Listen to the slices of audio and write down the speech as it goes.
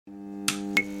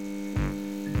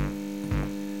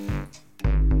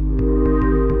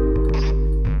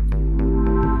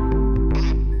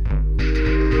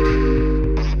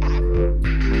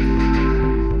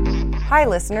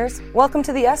listeners, welcome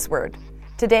to the S Word.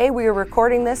 Today we are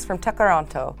recording this from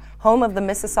Tekaronto, home of the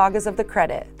Mississaugas of the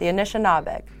Credit, the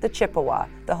Anishinaabe, the Chippewa,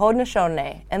 the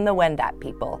Haudenosaunee, and the Wendat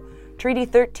people. Treaty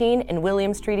 13 in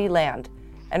Williams Treaty land.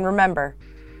 And remember,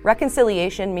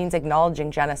 reconciliation means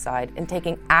acknowledging genocide and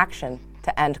taking action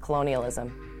to end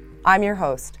colonialism. I'm your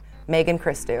host, Megan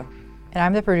Christou. And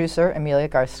I'm the producer, Amelia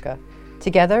Garska.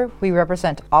 Together, we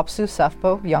represent OPSU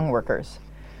SUFPO Young Workers.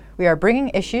 We are bringing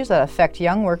issues that affect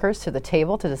young workers to the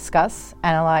table to discuss,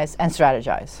 analyze, and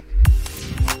strategize.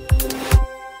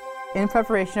 In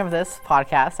preparation of this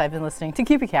podcast, I've been listening to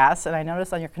CUPE Cast, and I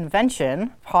noticed on your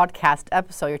convention podcast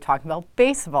episode, you're talking about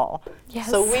baseball. Yes.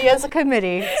 So we as a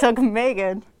committee took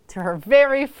Megan to her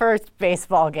very first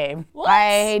baseball game. What?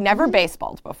 I never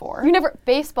baseballed before. You never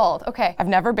baseballed? Okay. I've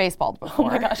never baseballed before. Oh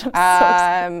my gosh, I'm so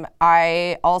excited.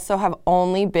 I also have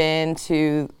only been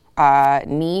to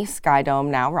NE Sky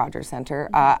Dome, now Rogers Center,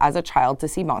 as a child to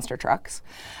see monster trucks.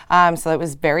 So it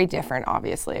was very different,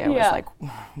 obviously. I was like,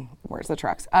 where's the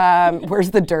trucks?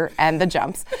 Where's the dirt and the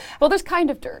jumps? Well, there's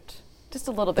kind of dirt. Just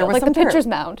a little bit, was like the some pitcher's dirt.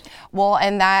 mound. Well,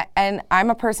 and I'm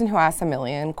a person who asks a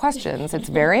million questions. It's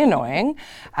very annoying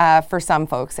for some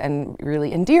folks and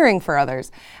really endearing for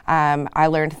others. I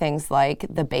learned things like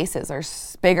the bases are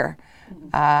bigger.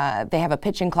 They have a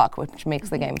pitching clock, which makes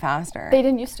the game faster. They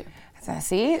didn't used to. So,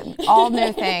 see, all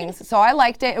new things. So I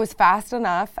liked it. It was fast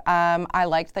enough. I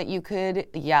liked that you could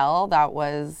yell. That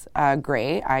was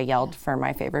great. I yelled for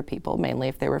my favorite people, mainly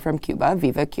if they were from Cuba.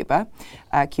 Viva Cuba.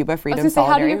 Cuba, freedom,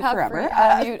 solidarity forever.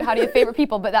 How do you have favorite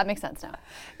people? But that makes sense now.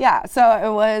 Yeah, so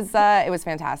it was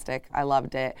fantastic. I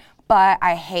loved it. But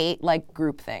I hate like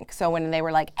groupthink. So when they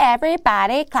were like,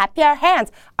 everybody clap your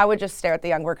hands, I would just stare at the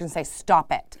young workers and say,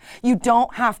 stop it. You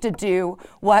don't have to do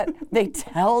what they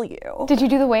tell you. Did you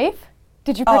do the wave?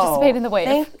 Did you participate in the wave?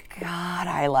 Thank God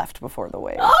I left before the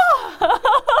wave.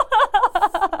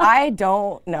 I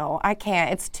don't know. I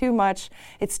can't. It's too much.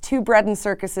 It's too bread and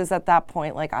circuses at that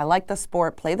point. Like, I like the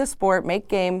sport, play the sport, make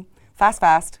game,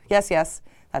 fast. Yes.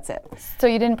 That's it. So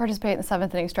you didn't participate in the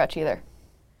 7th inning stretch either?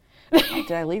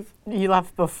 Did I leave? You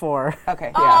left before.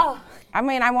 Okay, yeah. I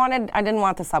mean, I didn't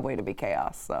want the subway to be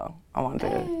chaos, so I wanted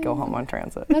to go home on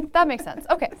transit. That makes sense.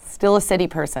 Okay. Still a city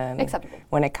person. Acceptable.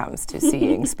 When it comes to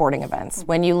seeing sporting events.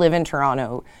 When you live in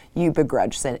Toronto, you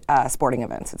begrudge sporting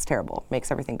events. It's terrible.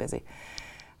 Makes everything busy.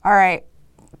 All right.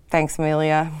 Thanks,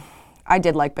 Amelia. I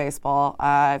did like baseball.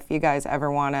 If you guys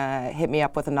ever want to hit me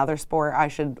up with another sport I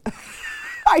should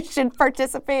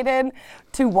participate in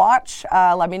to watch,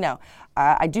 let me know.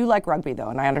 I do like rugby, though,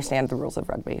 and I understand the rules of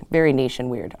rugby. Very niche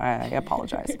and weird. I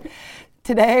apologize.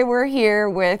 Today, we're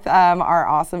here with our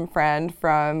awesome friend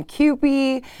from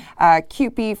CUPE.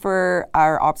 CUPE, for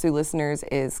our OPSU listeners,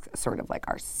 is sort of like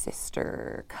our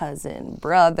sister, cousin,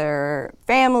 brother,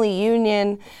 family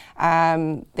union.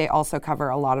 They also cover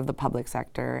a lot of the public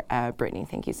sector. Brittany,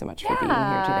 thank you so much for being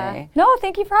here today. No,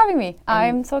 thank you for having me.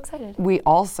 I'm so excited. We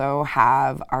also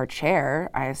have our chair.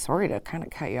 I'm sorry to kind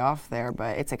of cut you off there,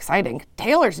 but it's exciting.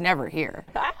 Taylor's never here.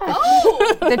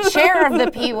 Oh! The chair of the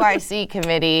PYC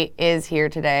committee is here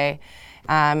today,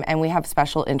 and we have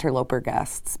special interloper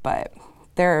guests, but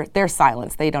they're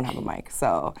silenced. They don't have a mic.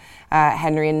 So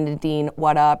Henry and Nadine,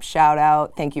 what up? Shout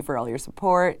out. Thank you for all your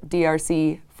support.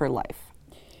 DRC for life.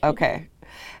 Okay.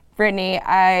 Brittany,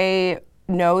 I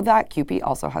know that CUPE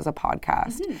also has a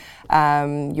podcast.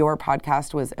 Mm-hmm. Your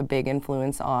podcast was a big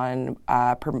influence on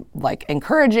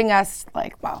encouraging us,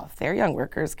 like, well, if their young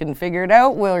workers can figure it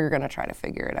out, we're going to try to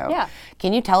figure it out. Yeah.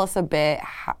 Can you tell us a bit,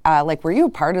 were you a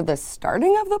part of the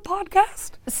starting of the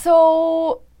podcast?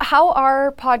 So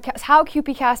how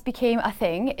CUPE Cast became a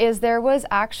thing is there was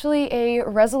actually a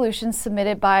resolution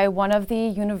submitted by one of the,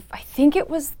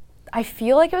 I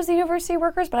feel like it was the university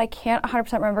workers, but I can't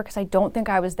 100% remember because I don't think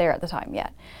I was there at the time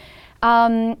yet.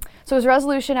 So it was a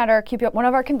resolution at our CUPE, one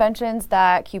of our conventions,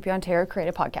 that CUPE Ontario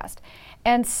created a podcast.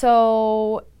 And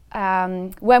so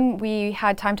when we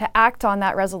had time to act on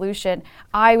that resolution,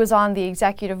 I was on the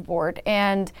executive board,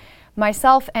 and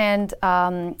myself and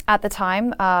at the time,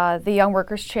 the Young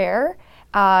Workers Chair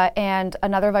and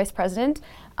another vice president,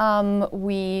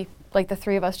 we, the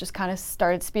three of us, just kind of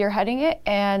started spearheading it.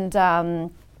 And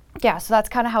so that's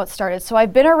kind of how it started. So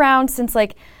I've been around since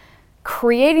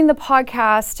creating the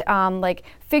podcast,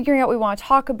 figuring out what we want to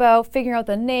talk about, figuring out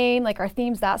the name, our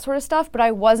themes, that sort of stuff, but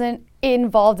I wasn't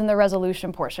involved in the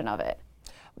resolution portion of it.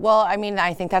 Well, I mean,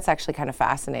 I think that's actually kind of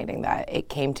fascinating that it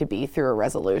came to be through a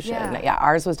resolution. Yeah,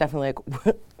 ours was definitely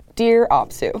dear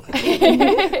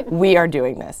OPSU, we are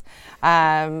doing this.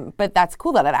 But that's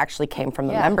cool that it actually came from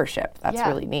the membership. That's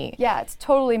really neat. Yeah, it's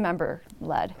totally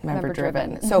member-led,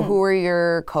 member-driven. So who are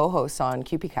your co-hosts on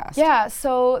CUPE Cast? Yeah,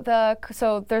 so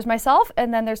there's myself,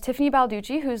 and then there's Tiffany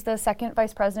Balducci, who's the second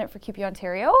vice president for CUPE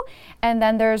Ontario, and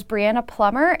then there's Brianna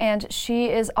Plummer, and she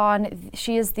is on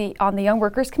the Young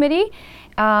Workers Committee.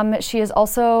 She is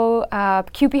also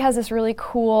CUPE has this really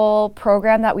cool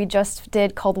program that we just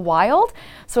did called WILD.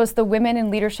 So it's the Women in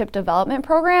Leadership Development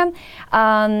Program.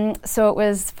 So it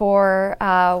was for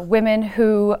women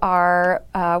who are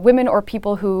women or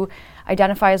people who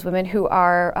identify as women who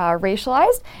are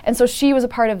racialized. And so she was a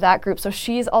part of that group. So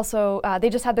she's also, they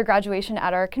just had their graduation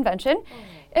at our convention.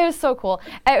 It was so cool.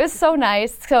 It was so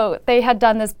nice. So they had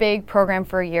done this big program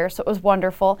for a year, so it was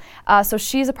wonderful. So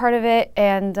she's a part of it,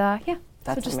 and yeah.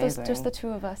 That's so amazing. Just the two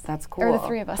of us. That's cool. Or the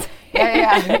three of us.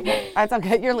 Yeah. That's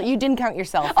okay. You didn't count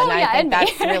yourself, and I think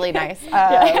that's really nice.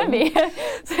 And me.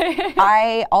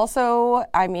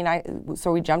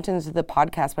 So we jumped into the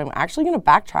podcast, but I'm actually going to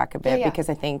backtrack a bit because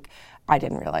I think I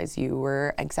didn't realize you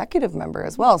were executive member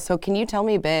as well. So can you tell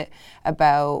me a bit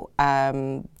about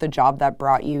the job that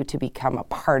brought you to become a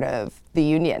part of the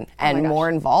union and more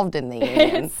involved in the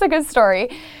union? It's a good story.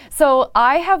 So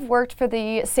I have worked for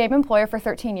the same employer for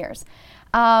 13 years.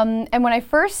 And when I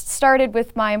first started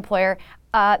with my employer,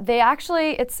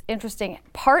 it's interesting.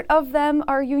 Part of them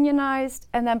are unionized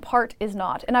and then part is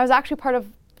not. And I was actually part of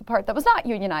the part that was not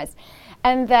unionized.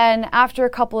 And then after a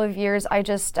couple of years, I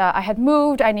had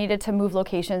moved. I needed to move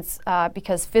locations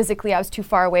because physically I was too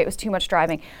far away. It was too much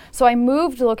driving. So I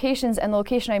moved locations, and the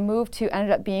location I moved to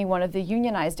ended up being one of the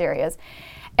unionized areas.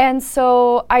 And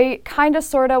so I kind of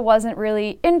sort of wasn't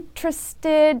really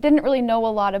interested, didn't really know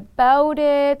a lot about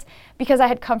it because I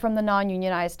had come from the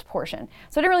non-unionized portion.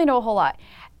 So I didn't really know a whole lot.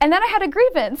 And then I had a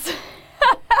grievance.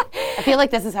 I feel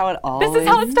like this is how it always This is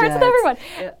how it starts with everyone.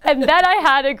 Yeah. And then I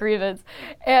had a grievance.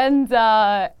 And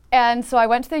so I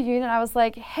went to the union and I was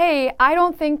like, hey, I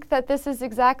don't think that this is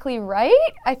exactly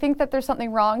right. I think that there's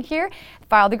something wrong here.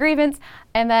 Filed the grievance.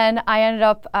 And then I ended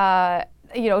up,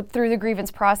 through the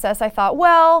grievance process, I thought,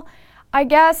 well, I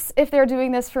guess if they're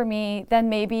doing this for me, then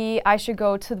maybe I should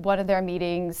go to one of their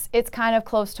meetings. It's kind of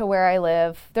close to where I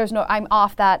live. I'm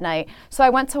off that night. So I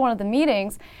went to one of the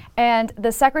meetings, and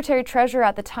the secretary treasurer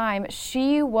at the time,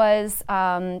 she was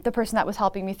the person that was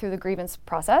helping me through the grievance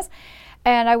process.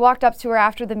 And I walked up to her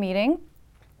after the meeting,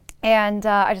 and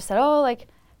I just said,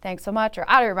 thanks so much, or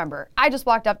I don't remember. I just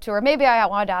walked up to her. Maybe I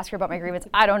wanted to ask her about my grievance.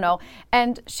 I don't know.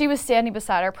 And she was standing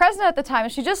beside our president at the time,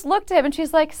 and she just looked at him, and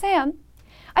she's like, Sam,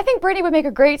 I think Brittany would make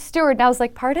a great steward. And I was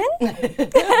like, pardon? And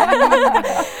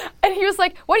he was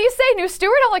like, what do you say, new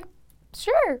steward? I'm like,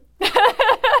 sure.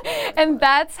 And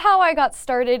that's how I got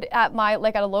started at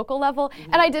a local level.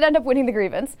 And I did end up winning the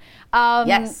grievance.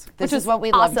 Yes, this is what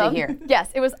we love to hear. Yes,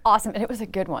 it was awesome, and it was a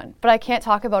good one. But I can't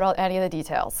talk about any of the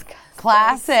details.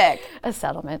 Classic. A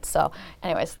settlement. So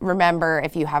anyways. Remember,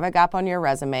 if you have a gap on your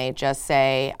resume, just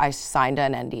say, I signed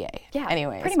an NDA. Yeah,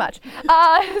 anyways. Pretty much.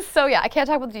 So yeah, I can't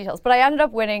talk about the details, but I ended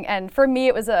up winning, and for me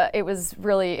it was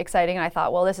really exciting, and I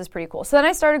thought, well, this is pretty cool. So then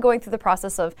I started going through the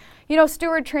process of,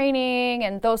 steward training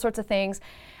and those sorts of things.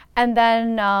 And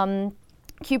then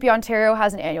CUPE Ontario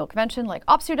has an annual convention like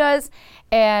OPSU does,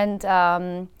 and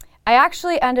I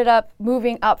actually ended up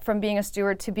moving up from being a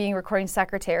steward to being recording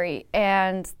secretary,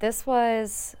 and this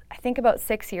was, I think, about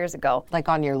 6 years ago. Like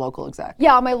on your local exec?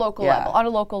 Yeah, on my local level, on a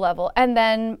local level. And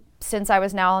then since I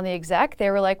was now on the exec, they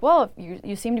were like, well, if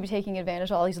you seem to be taking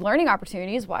advantage of all these learning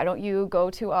opportunities, why don't you go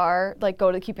to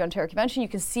go to the CUPE Ontario convention? You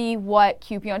can see what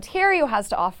CUPE Ontario has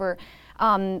to offer.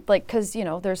 Because,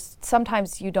 there's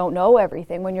sometimes you don't know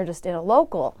everything when you're just in a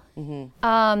local.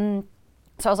 Mm-hmm.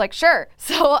 So I was like, sure.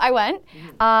 So I went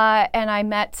and I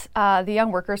met the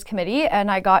Young Workers Committee,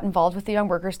 and I got involved with the Young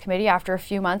Workers Committee. After a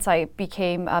few months, I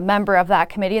became a member of that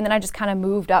committee, and then I just kind of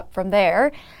moved up from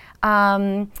there.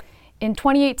 In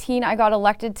 2018, I got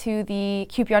elected to the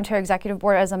CUPE Ontario Executive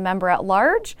Board as a member at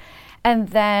large. And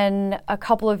then a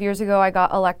couple of years ago, I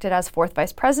got elected as 4th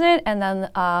Vice President, and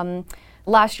then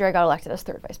last year I got elected as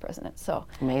 3rd Vice President. So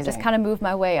amazing. Just kind of moved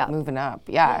my way up. Moving up,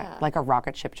 yeah. Like a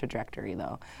rocket ship trajectory,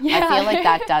 though. Yeah. I feel like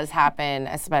that does happen,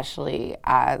 especially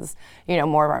as,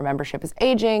 more of our membership is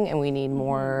aging and we need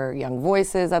more young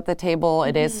voices at the table.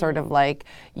 It is sort of like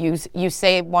you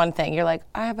say one thing, you're like,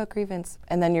 I have a grievance.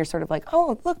 And then you're sort of like,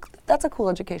 oh, look, that's a cool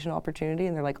educational opportunity.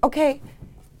 And they're like, okay,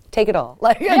 take it all.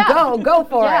 Go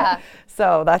for it.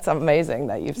 So that's amazing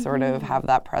that you sort of have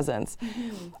that presence.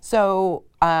 So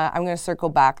I'm going to circle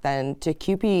back then to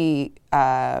CUPE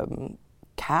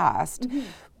Cast.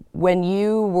 when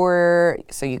you were,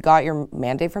 so you got your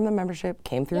mandate from the membership,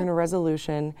 came through in a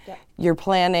resolution, you're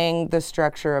planning the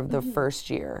structure of the first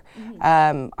year.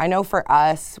 I know for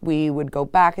us, we would go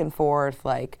back and forth,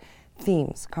 like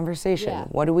themes, conversation,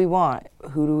 what do we want,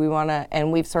 who do we want to,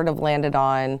 and we've sort of landed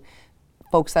on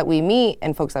folks that we meet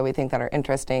and folks that we think that are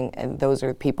interesting, and those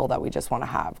are people that we just want to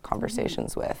have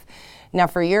conversations with. Now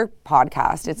for your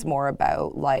podcast, it's more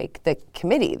about like the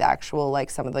committee, the actual, like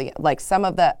some of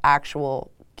the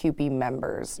actual CUPE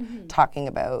members talking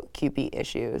about CUPE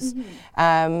issues.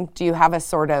 Do you have a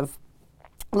sort of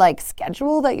like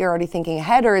schedule that you're already thinking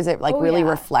ahead, or is it like really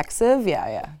reflexive?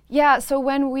 Yeah, so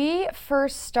when we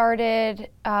first started,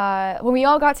 when we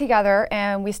all got together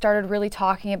and we started really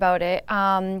talking about it,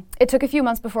 it took a few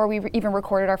months before we even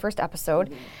recorded our first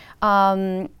episode.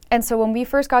 And so when we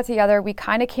first got together, we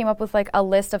kind of came up with like a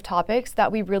list of topics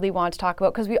that we really want to talk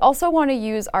about, because we also want to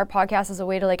use our podcast as a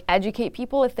way to like educate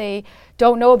people if they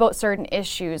don't know about certain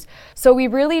issues. So we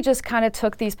really just kind of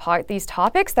took these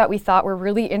topics that we thought were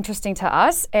really interesting to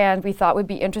us and we thought would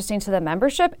be interesting to the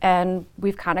membership, and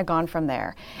we've kind of gone from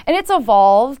there. And it's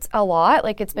evolved a lot,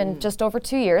 like it's been just over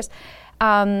 2 years.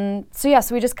 So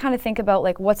we just kind of think about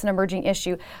like what's an emerging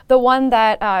issue. The one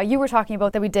that you were talking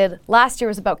about that we did last year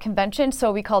was about convention,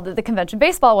 so we called it the convention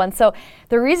baseball one. So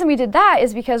the reason we did that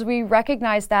is because we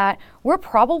recognized that we're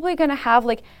probably going to have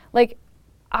like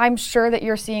I'm sure that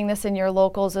you're seeing this in your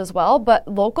locals as well, but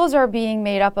locals are being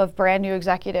made up of brand new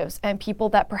executives and people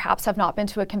that perhaps have not been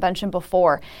to a convention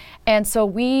before. And so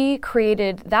we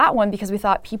created that one because we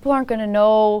thought people aren't going to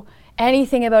know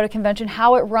anything about a convention,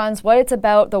 how it runs, what it's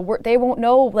about, they won't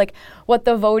know like what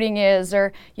the voting is,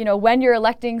 or when you're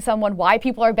electing someone, why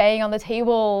people are banging on the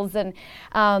tables, and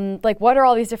like what are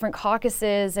all these different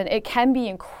caucuses, and it can be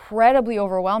incredibly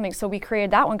overwhelming. So we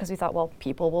created that one because we thought, well,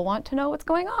 people will want to know what's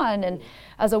going on, and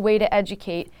as a way to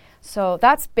educate. So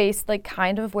that's based like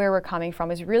kind of where we're coming from,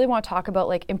 is we really want to talk about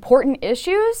like important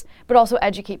issues, but also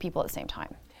educate people at the same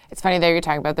time. It's funny that you're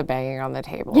talking about the banging on the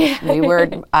table. We were,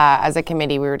 as a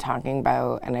committee, we were talking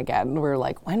about, and again, we were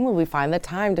like, when will we find the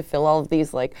time to fill all of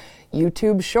these like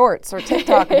YouTube shorts or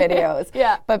TikTok videos?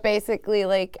 But basically,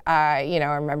 like, I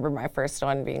remember my first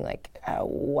one being like,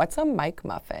 what's a mic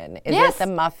muffin? Is it the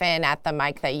muffin at the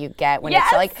mic that you get when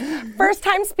it's like, first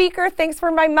time speaker, thanks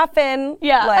for my muffin?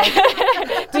 Like,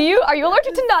 are you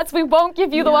allergic to nuts? We won't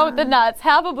give you the one with the nuts.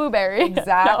 Have a blueberry.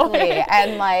 Exactly.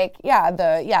 And like,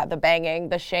 the banging,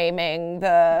 the shaming,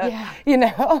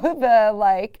 the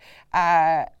like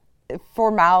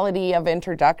formality of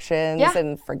introductions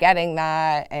and forgetting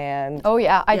that. And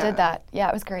I did that. Yeah,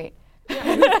 it was great.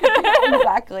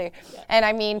 Exactly. And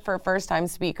I mean, for first-time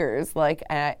speakers, like,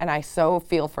 and I so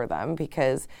feel for them,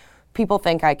 because people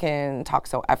think I can talk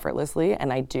so effortlessly,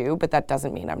 and I do, but that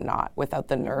doesn't mean I'm not without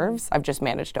the nerves. I've just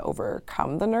managed to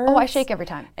overcome the nerves. Oh, I shake every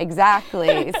time.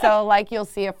 Exactly. So like you'll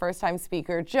see a first-time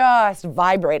speaker just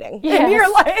vibrating. And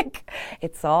you're like,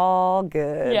 it's all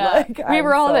good. Yeah. Like, we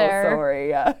were all so there. Sorry.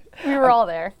 Yeah. We were all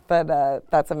there. But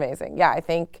that's amazing. Yeah, I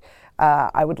think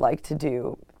I would like to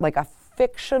do like a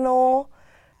fictional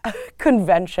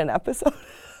convention episode.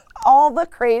 All the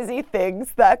crazy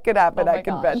things that could happen at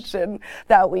convention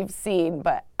that we've seen,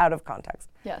 but out of context.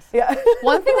 Yes. Yeah.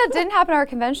 One thing that didn't happen at our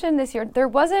convention this year, there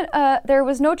was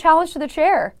no challenge to the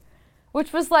chair,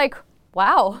 which was like,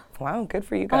 wow. Wow, good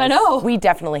for you guys. I know. We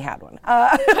definitely had one.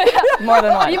 More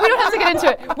than one. We don't have to get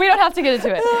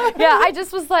into it. Yeah, I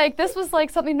just was like, this was like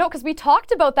something, because we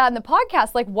talked about that in the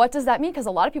podcast. Like, what does that mean? Because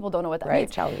a lot of people don't know what that means.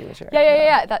 Right, challenging the chair.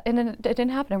 Yeah. And then it didn't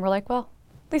happen. And we're like, well,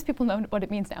 at least people know what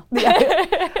it means now.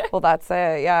 Well, that's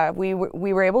we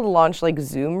were able to launch like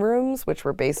Zoom rooms, which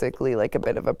were basically like a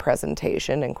bit of a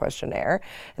presentation and questionnaire,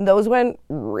 and those went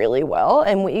really well.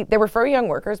 And they were for young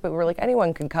workers, but we were like,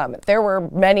 anyone can come. There were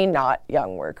many not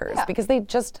young workers because they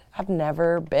just have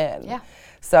never been. Yeah.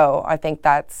 So I think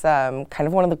that's kind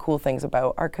of one of the cool things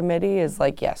about our committee is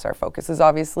like, yes, our focus is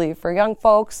obviously for young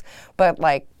folks, but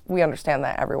like we understand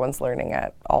that everyone's learning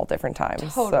at all different times.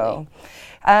 Totally.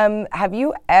 So, have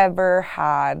you ever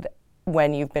had,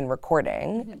 when you've been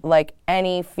recording, like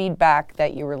any feedback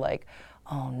that you were like,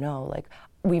 oh no, like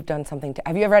we've done something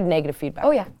have you ever had negative feedback?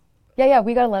 Oh yeah. Yeah,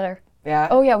 we got a letter. Yeah?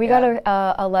 Oh yeah, we got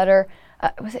a letter.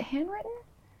 Was it handwritten?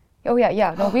 Oh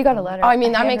yeah. No, we got a letter. Oh, I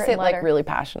mean, that makes it like really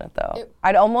passionate though.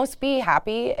 I'd almost be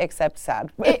happy except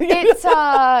sad.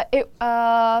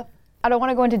 I don't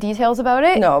want to go into details about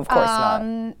it. No, of course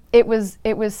not. It was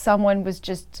someone was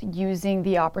just using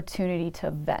the opportunity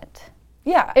to vent.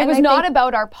 Yeah. It was not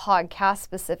about our podcast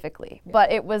specifically,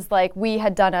 but it was like we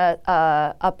had done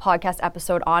a podcast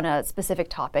episode on a specific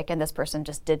topic, and this person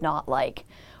just did not like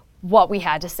what we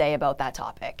had to say about that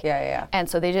topic. Yeah. And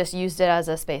so they just used it as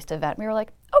a space to vent. We were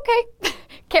like, okay,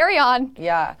 carry on.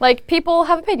 Yeah. Like, people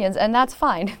have opinions, and that's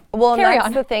fine. Well, carry and that's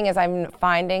on. the thing is I'm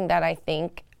finding that I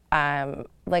think,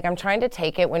 like I'm trying to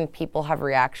take it when people have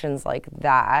reactions like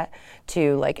that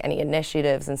to like any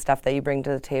initiatives and stuff that you bring to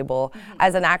the table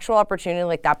as an actual opportunity.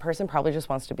 Like that person probably just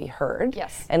wants to be heard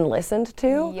and listened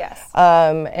to. Yes.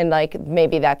 And like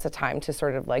maybe that's a time to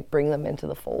sort of like bring them into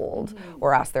the fold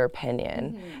or ask their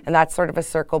opinion. And that's sort of a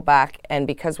circle back. And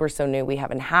because we're so new, we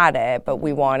haven't had it, but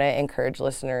we want to encourage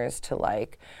listeners to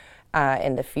like,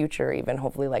 in the future, even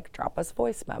hopefully like drop us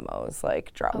voice memos,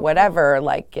 like whatever,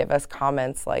 like give us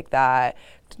comments like that,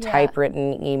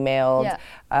 typewritten, emailed,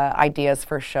 ideas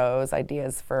for shows,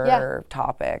 ideas for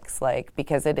topics, like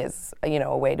because it is, you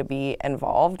know, a way to be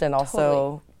involved and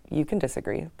also you can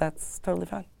disagree. That's totally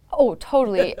fine. Oh,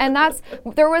 totally. And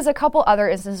there was a couple other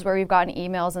instances where we've gotten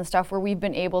emails and stuff where we've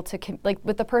been able to, like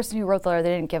with the person who wrote the letter,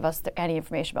 they didn't give us any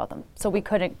information about them. So we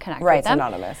couldn't connect with them. Right, it's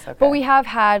anonymous, okay. But we have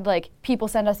had like people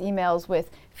send us emails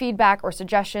with feedback or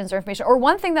suggestions or information. Or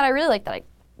one thing that I really like that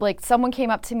someone came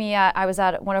up to me I was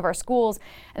at one of our schools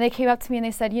and they came up to me and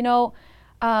they said, you know,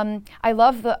 I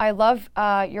love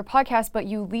your podcast, but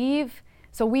you leave.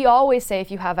 So we always say if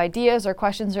you have ideas or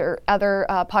questions or other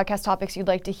podcast topics you'd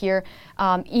like to hear,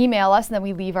 email us, and then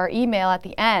we leave our email at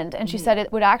the end. And she said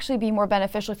it would actually be more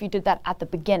beneficial if you did that at the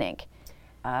beginning.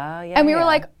 And we were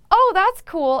like, oh, that's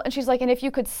cool. And she's like, and if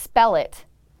you could spell it,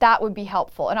 that would be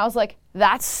helpful. And I was like,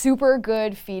 that's super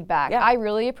good feedback. I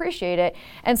really appreciate it.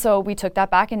 And so we took that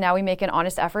back, and now we make an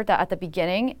honest effort that at the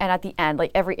beginning and at the end,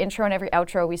 like every intro and every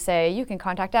outro, we say, you can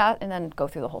contact us, and then go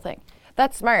through the whole thing.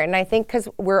 That's smart. And I think because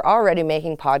we're already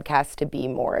making podcasts to be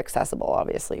more accessible,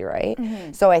 obviously, right?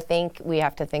 So I think we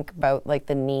have to think about like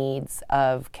the needs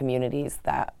of communities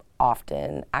that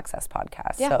often access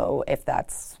podcasts. So if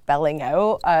that's spelling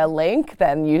out a link,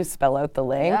 then you spell out the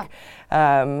link.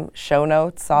 Show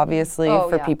notes, obviously,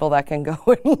 for people that can go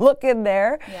and look in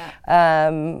there.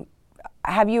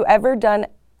 Have you ever done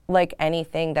like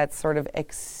anything that's sort of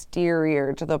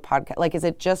exterior to the podcast? Like, is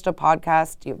it just a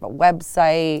podcast? Do you have a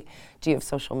website? Do you have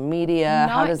social media?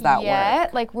 How does that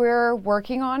work? Like, we're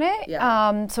working on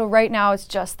it. So right now it's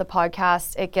just the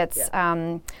podcast. It gets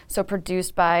so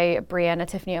produced by Brianna,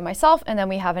 Tiffany, and myself, and then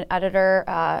we have an editor.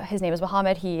 His name is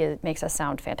Mohammed. He makes us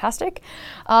sound fantastic.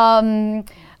 And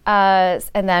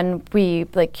then we,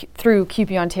 like, through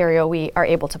CUPE Ontario, we are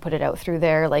able to put it out through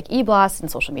their, like, e-blasts and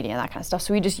social media and that kind of stuff.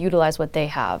 So we just utilize what they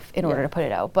have in order to put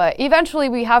it out. But eventually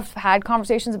we have had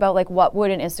conversations about, like, what would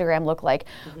an Instagram look like?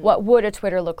 What would a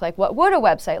Twitter look like? What would a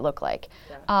website look like?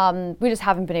 We just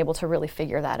haven't been able to really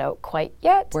figure that out quite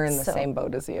yet. We're in the same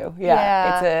boat as you.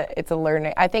 It's a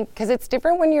learning. I think because it's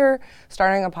different when you're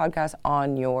starting a podcast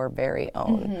on your very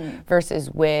own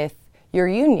versus with your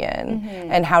union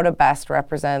and how to best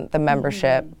represent the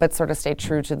membership, but sort of stay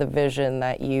true to the vision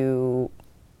that you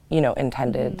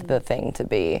intended the thing to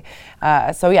be.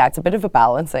 So it's a bit of a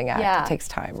balancing act. It takes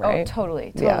time, right? Oh,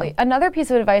 totally. Another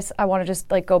piece of advice I want to just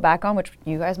like go back on, which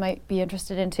you guys might be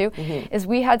interested in too, is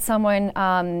we had someone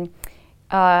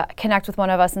connect with one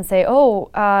of us and say,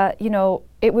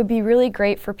 it would be really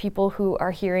great for people who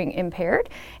are hearing impaired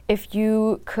if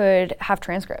you could have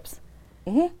transcripts.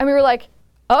 And we were like,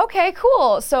 okay,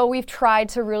 cool. So we've tried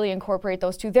to really incorporate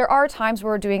those two. There are times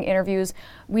where we're doing interviews.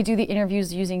 We do the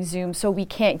interviews using Zoom, so we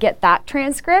can't get that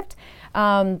transcript.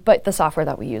 But the software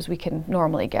that we use, we can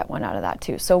normally get one out of that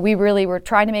too. So we're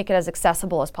trying to make it as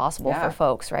accessible as possible for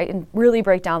folks, right? And really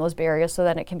break down those barriers so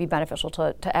that it can be beneficial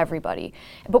to everybody.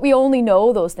 But we only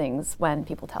know those things when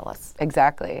people tell us.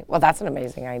 Exactly. Well, that's an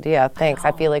amazing idea. Thanks.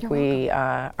 I feel like we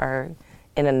are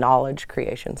in a knowledge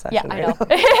creation session. Yeah, I know.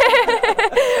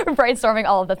 Brainstorming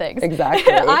all of the things.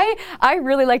 Exactly. I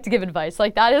really like to give advice.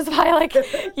 Like, that is why, like,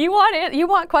 you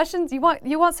want questions, you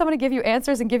want someone to give you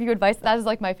answers and give you advice. That is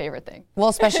like my favorite thing. Well,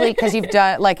 especially because you've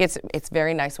done, like, it's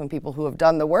very nice when people who have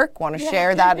done the work want to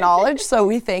share that knowledge. So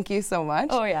we thank you so much.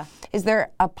 Oh yeah. Is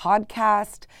there a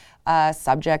podcast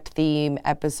subject, theme,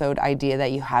 episode idea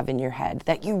that you have in your head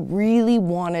that you really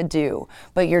want to do,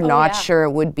 but you're not sure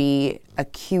it would be a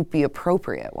CUPE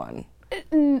appropriate one?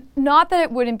 Not that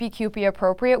it wouldn't be CUPE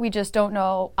appropriate. We just don't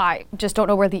know. I just don't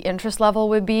know where the interest level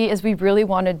would be. Is we really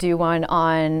want to do one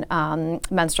on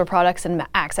menstrual products and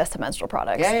access to menstrual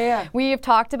products. We have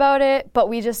talked about it, but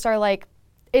we just are like,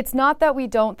 it's not that we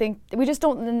don't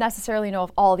necessarily know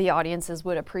if all the audiences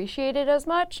would appreciate it as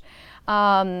much.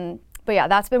 But yeah,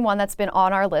 that's been one that's been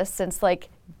on our list since like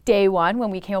day one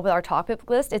when we came up with our topic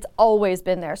list. It's always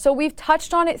been there. So we've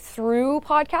touched on it through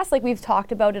podcasts, like we've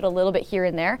talked about it a little bit here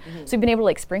and there. So we've been able to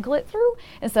like sprinkle it through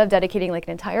instead of dedicating like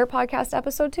an entire podcast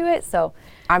episode to it. So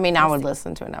I mean, I would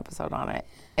listen to an episode on it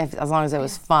as long as it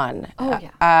was fun. Oh,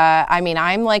 yeah. I mean,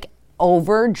 I'm like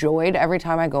overjoyed every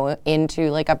time I go into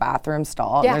like a bathroom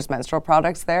stall and there's menstrual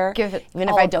products there. Even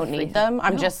if I don't need them,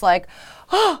 I'm just like,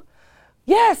 oh,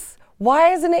 yes. Why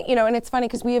isn't it, and it's funny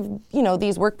because we have,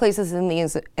 these workplaces and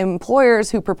these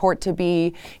employers who purport to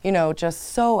be,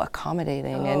 just so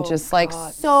accommodating and just like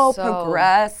so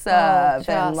progressive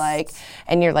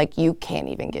and you're like, you can't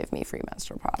even give me free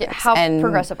menstrual products. Yeah, how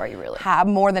progressive are you really?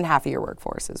 More than half of your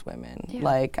workforce is women.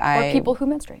 Yeah. Or people who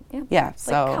menstruate. Yeah. Yeah.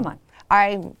 So come on.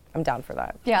 I'm down for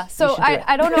that. Yeah, so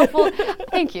I don't know if we'll,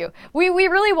 thank you. We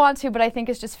really want to, but I think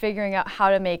it's just figuring out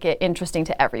how to make it interesting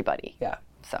to everybody. Yeah.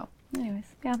 So anyways,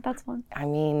 yeah, that's fun. I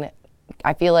mean,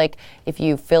 I feel like if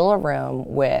you fill a room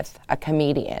with a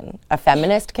comedian, a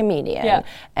feminist comedian,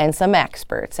 and some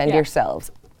experts and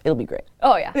yourselves, it'll be great.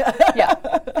 Oh yeah, yeah,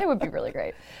 it would be really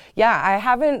great. Yeah, I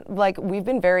haven't, we've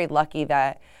been very lucky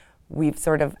that we've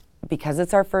sort of, because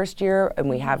it's our first year and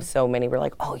we have so many, we're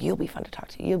like, oh, you'll be fun to talk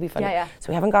to, you'll be fun. So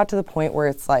we haven't got to the point where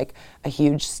it's like a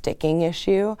huge sticking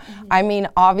issue. I mean,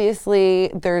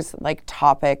 obviously there's like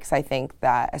topics, I think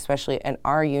that, especially in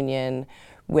our union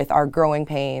with our growing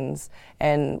pains,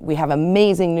 and we have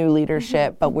amazing new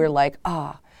leadership, but we're like,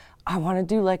 I want to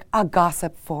do like a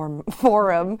gossip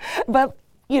forum, but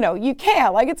you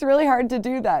can't. Like, it's really hard to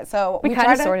do that. So we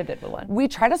kind of sort of did with one. We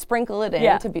try to sprinkle it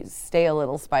in to stay a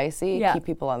little spicy, keep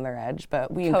people on their edge,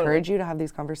 but we encourage you to have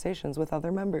these conversations with other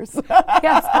members.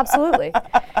 Yes, absolutely.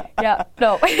 Yeah,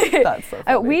 no. That's so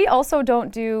funny. We also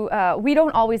don't do, we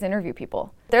don't always interview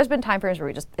people. There's been time frames where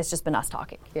it's just been us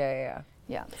talking. Yeah.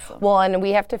 So. Well, and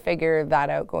we have to figure that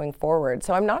out going forward.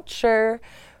 So I'm not sure.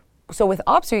 So with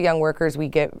OPSU Young Workers, we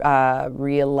get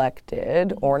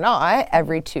re-elected or not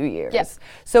every 2 years. Yes.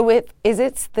 So is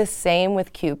it the same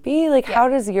with CUPE? Like, how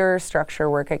does your structure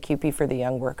work at CUPE for the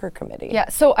Young Worker Committee? Yeah.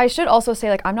 So I should also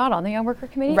say, I'm not on the Young Worker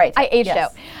Committee. Right. I aged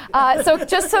out. So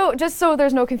just so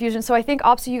there's no confusion. So I think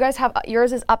OPSU, you guys have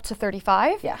yours is up to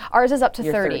 35. Yeah. Ours is up to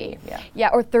You're 30. 30.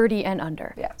 Yeah, or 30 and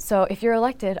under. Yeah. So if you're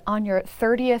elected on your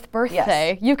 30th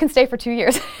birthday, you can stay for 2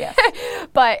 years. Yes.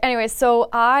 But anyways, so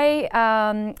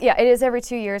it is every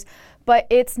 2 years, but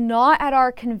it's not at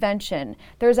our convention.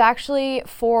 There's actually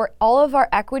for all of our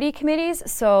equity committees,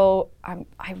 so I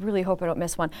really hope I don't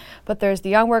miss one, but there's the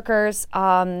Young Workers,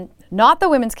 not the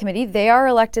Women's Committee. They are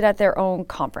elected at their own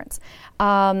conference.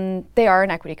 They are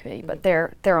an equity committee, but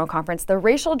they're their own conference. The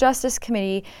Racial Justice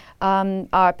Committee,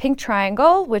 Pink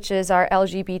Triangle, which is our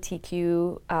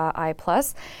LGBTQI+,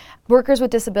 Workers with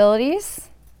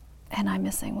Disabilities, and I'm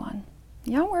missing one.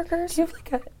 Young Workers. Do you have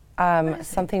like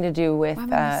something to do with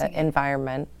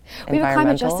environment? We have a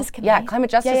Climate Justice Committee. Yeah, Climate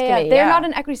Justice Committee. They're not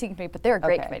an equity seeking committee, but they're a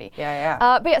great committee. But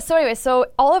yeah, so anyway, so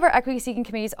all of our equity seeking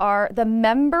committees the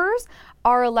members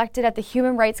are elected at the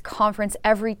Human Rights Conference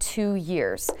every 2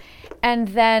 years. And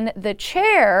then the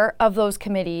chair of those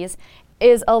committees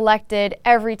is elected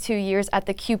every 2 years at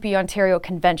the CUPE Ontario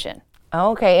Convention.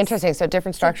 Okay, interesting. So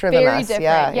different structure than us. Very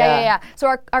different. Yeah.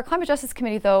 So our Climate Justice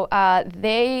Committee, though,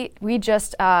 we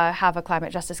just have a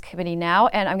Climate Justice Committee now,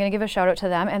 and I'm going to give a shout out to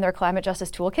them and their Climate Justice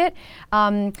Toolkit.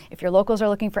 If your locals are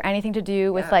looking for anything to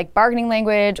do with like bargaining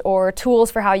language or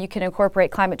tools for how you can incorporate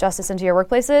climate justice into your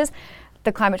workplaces,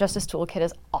 the Climate Justice Toolkit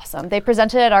is awesome. They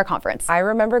presented it at our conference. I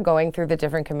remember going through the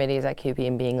different committees at CUPE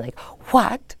and being like,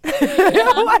 what?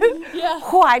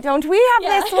 Why don't we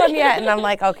have this one yet? And I'm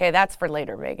like, okay, that's for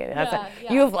later, Megan.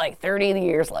 You have like 30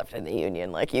 years left in the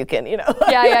union. Like you can,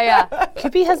 Yeah.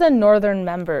 CUPE has a northern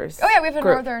members. Oh yeah, we have a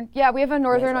group. northern. Yeah, we have a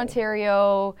Northern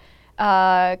Ontario. We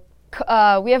have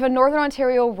a Northern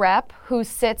Ontario rep who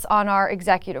sits on our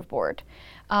executive board.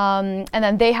 And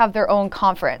then they have their own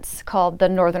conference called the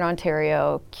Northern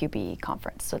Ontario CUPE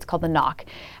Conference. So it's called the NOC.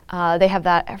 They have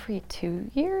that every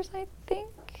 2 years, I think.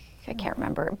 I can't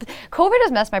remember. COVID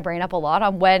has messed my brain up a lot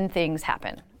on when things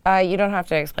happen. You don't have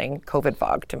to explain COVID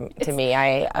fog to me.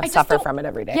 I suffer from it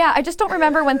every day. Yeah, I just don't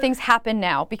remember when things happen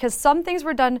now because some things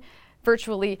were done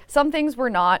virtually, some things were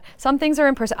not, some things are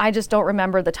in person. I just don't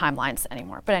remember the timelines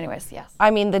anymore. But anyways, yes. I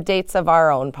mean, the dates of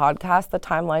our own podcast, the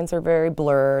timelines are very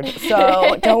blurred,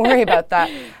 so don't worry about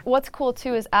that. What's cool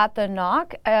too is at the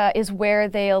NOC is where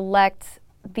they elect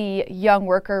the young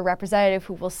worker representative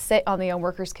who will sit on the Young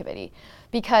Workers Committee.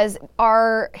 Because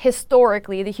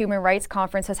historically, the Human Rights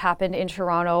Conference has happened in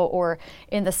Toronto or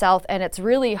in the South, and it's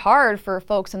really hard for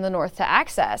folks in the North to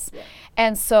access. Yeah.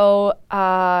 And so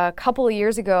a couple of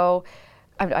years ago,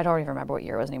 I don't even remember what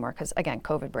year it was anymore because, again,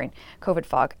 COVID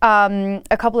fog.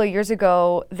 A couple of years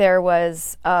ago, there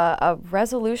was a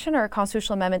resolution or a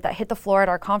constitutional amendment that hit the floor at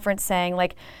our conference saying,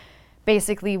 like,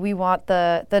 basically we want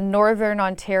the Northern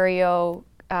Ontario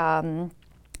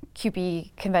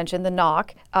CUPE convention, the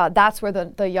NOC, that's where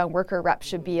the young worker rep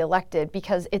should be elected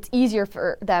because it's easier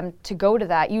for them to go to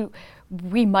that.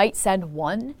 We might send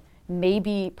one,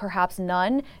 maybe perhaps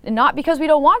none, and not because we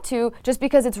don't want to, just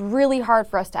because it's really hard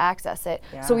for us to access it.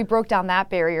 Yeah. So we broke down that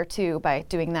barrier too by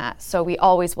doing that. So we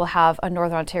always will have a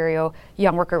Northern Ontario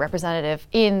young worker representative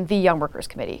in the Young Workers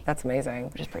Committee. That's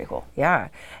amazing. Which is pretty cool. Yeah.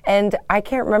 And I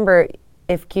can't remember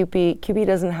if CUPE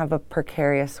doesn't have a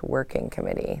precarious working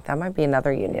committee. That might be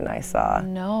another union I saw.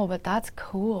 No, but that's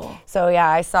cool. So yeah,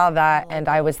 I saw that and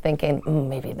I was thinking,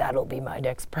 maybe that'll be my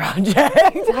next project.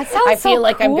 That sounds I feel so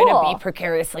like I'm cool. going to be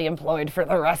precariously employed for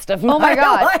the rest of my life. Oh my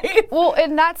God. Well,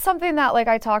 and that's something that like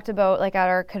I talked about like at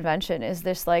our convention is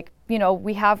this like, you know,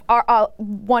 we have our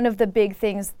one of the big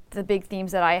things, the big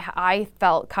themes that I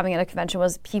felt coming at a convention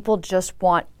was people just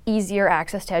want easier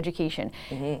access to education.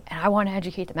 And I want to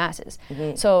educate the masses.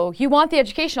 So you want the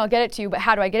education, I'll get it to you, but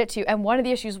how do I get it to you? And one of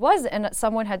the issues was, and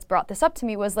someone had brought this up to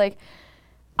me, was like,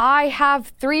 I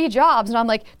have 3 jobs. And I'm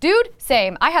like, dude,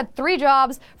 same. I had 3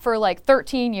 jobs for like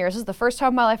 13 years. This is the first time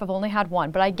in my life I've only had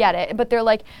 1, but I get it. But they're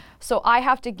like, so I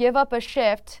have to give up a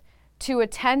shift to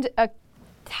attend a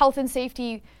health and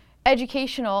safety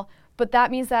educational, but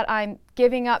that means that I'm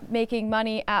giving up making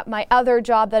money at my other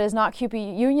job that is not CUPE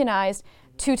unionized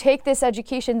to take this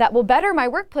education that will better my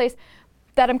workplace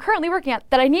that I'm currently working at,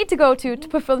 that I need to go to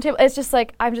put food on the table. It's just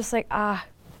like, I'm just like,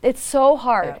 it's so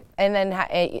hard. Yeah. And then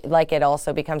it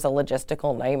also becomes a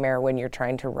logistical nightmare when you're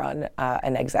trying to run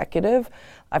an executive.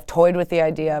 I've toyed with the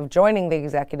idea of joining the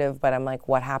executive, but I'm like,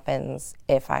 what happens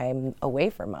if I'm away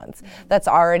for months? That's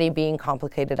already being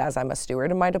complicated as I'm a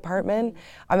steward in my department.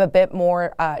 I'm a bit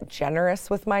more generous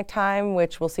with my time,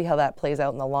 which we'll see how that plays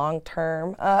out in the long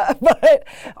term. But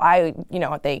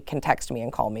they can text me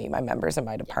and call me, my members in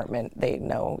my department. They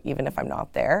know even if I'm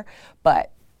not there.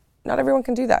 But not everyone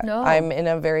can do that. No. I'm in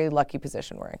a very lucky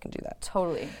position where I can do that.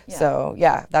 Totally. Yeah. So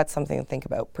yeah, that's something to think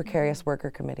about. Precarious worker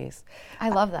committees. I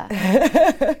love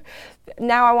that.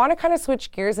 Now I want to kind of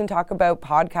switch gears and talk about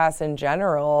podcasts in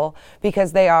general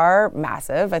because they are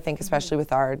massive, I think, especially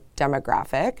with our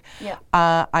demographic. Yeah.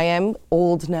 I am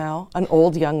old now, an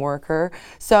old young worker.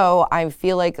 So I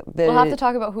feel like we'll have to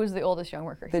talk about who's the oldest young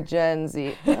worker here. The Gen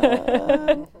Z.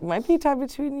 Might be time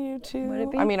between you two. Would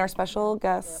it be? I mean, our special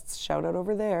guests, shout out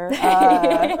over there.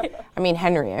 I mean,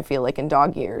 Henry, I feel like in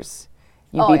dog years,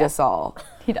 you beat us all.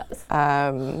 He does.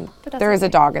 There is a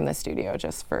dog in the studio,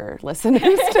 just for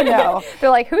listeners to know. They're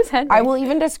like, who's Henry? I will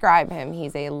even describe him.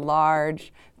 He's a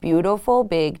large, beautiful,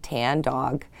 big tan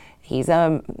dog. He's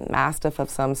a mastiff of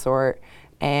some sort.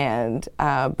 And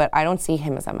but I don't see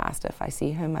him as a mastiff. I see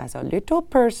him as a little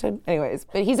person. Anyways,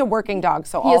 but he's a working dog,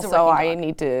 so he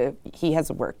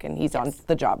has work and he's on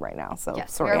the job right now. So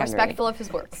yes, sorry, we are Henry. respectful of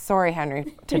his work. Sorry,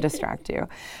 Henry, to distract you.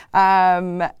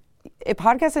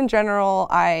 Podcasts in general,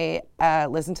 I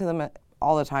listen to them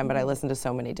all the time, but I listen to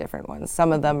so many different ones.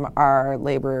 Some of them are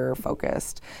labor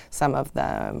focused. Some of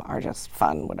them are just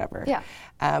fun, whatever. Yeah.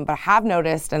 But I have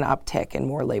noticed an uptick in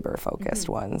more labor focused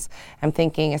ones. I'm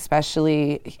thinking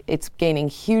especially it's gaining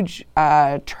huge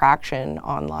traction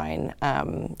online,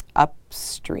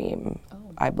 Upstream,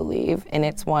 I believe. And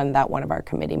it's one that one of our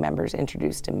committee members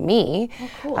introduced to me,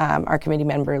 our committee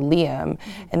member Liam,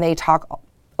 and they talk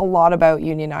a lot about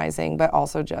unionizing, but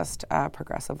also just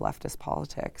progressive leftist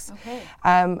politics. Okay.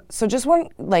 So just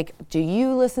do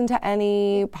you listen to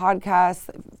any podcasts,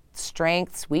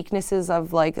 strengths, weaknesses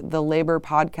of like the labor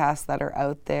podcasts that are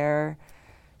out there?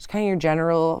 Just kind of your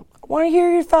general, I want to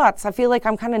hear your thoughts. I feel like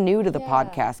I'm kind of new to the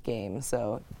podcast game,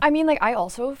 so. I mean, like, I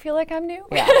also feel like I'm new.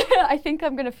 Yeah. I think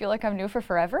I'm going to feel like I'm new for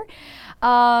forever.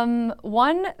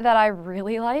 One that I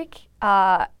really like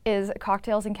is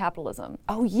Cocktails and Capitalism.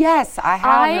 Oh yes, I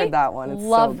have heard that one. It's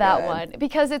love so that good. one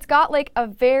because it's got like a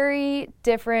very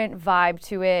different vibe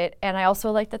to it, and I also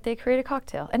like that they create a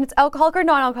cocktail, and it's alcoholic or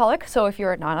non-alcoholic. So if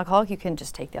you're a non-alcoholic, you can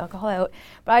just take the alcohol out.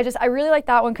 But I really like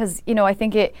that one because I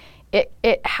think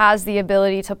it has the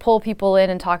ability to pull people in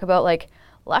and talk about like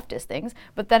leftist things,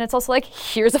 but then it's also like,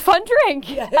 here's a fun drink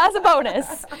as a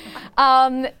bonus.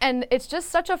 And it's just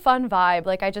such a fun vibe.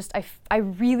 Like I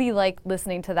really like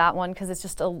listening to that one because it's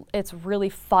just it's really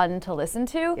fun to listen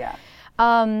to. Yeah.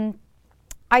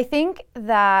 I think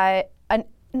that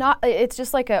it's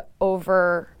just like a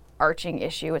overarching overarching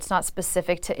issue, it's not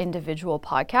specific to individual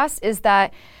podcasts, is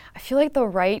that I feel like the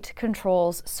right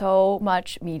controls so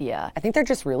much media. I think they're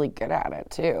just really good at it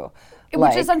too.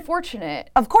 Which is unfortunate.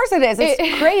 Of course it is.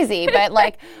 It's crazy, but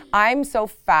like I'm so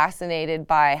fascinated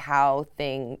by how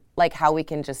we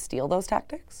can just steal those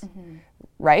tactics,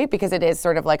 right? Because it is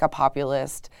sort of like a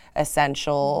populist,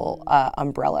 essential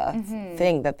umbrella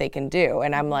thing that they can do.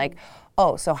 And I'm like,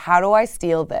 oh, so how do I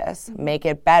steal this, make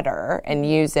it better, and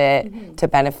use it to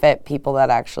benefit people that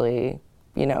actually,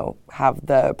 have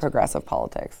the progressive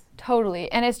politics?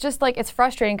 Totally. And it's just like, it's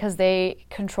frustrating because they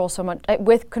control so much,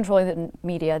 with controlling the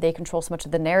media, they control so much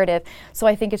of the narrative. So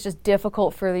I think it's just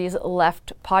difficult for these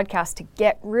left podcasts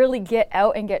to really get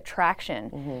out and get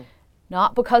traction.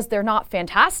 Not because they're not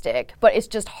fantastic, but it's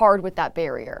just hard with that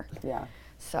barrier. Yeah.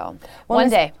 So one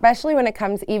day. Especially when it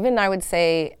comes, even I would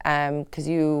say, because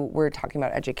you were talking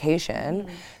about education,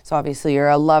 so obviously you're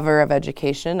a lover of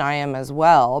education, I am as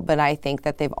well, but I think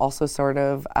that they've also sort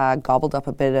of gobbled up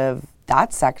a bit of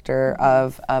that sector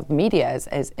of media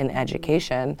as in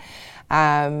education.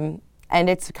 And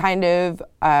it's kind of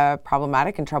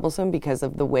problematic and troublesome because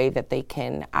of the way that they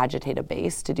can agitate a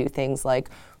base to do things like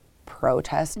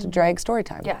protest drag story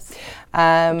time. Yes.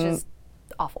 Which is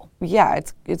awful. Yeah,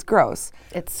 it's gross.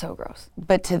 It's so gross.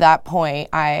 But to that point,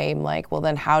 I'm like, well,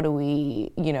 then how do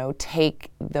we, take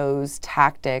those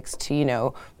tactics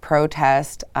to,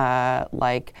 protest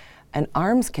like an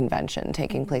arms convention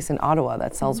taking place in Ottawa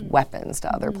that sells weapons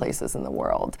to other places in the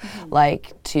world,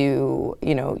 like to,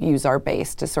 use our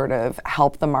base to sort of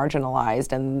help the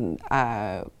marginalized and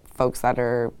folks that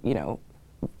are,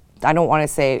 I don't want to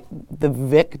say the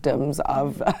victims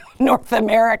of North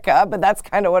America, but that's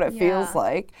kind of what it feels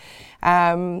like.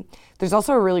 There's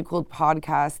also a really cool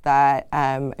podcast that,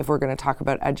 if we're going to talk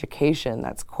about education,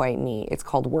 that's quite neat. It's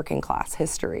called Working Class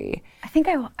History. I think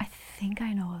I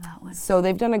know of that one. So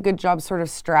they've done a good job sort of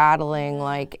straddling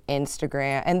like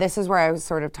Instagram. And this is where I was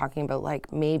sort of talking about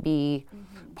like maybe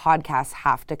podcasts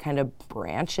have to kind of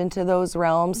branch into those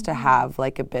realms to have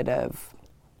like a bit of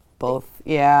both.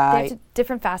 Yeah. They have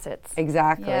different facets.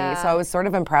 Exactly. Yeah. So I was sort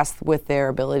of impressed with their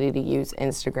ability to use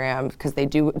Instagram because they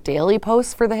do daily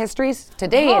posts for the histories.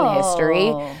 Today in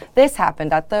history, this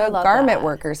happened at the garment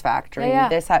workers factory.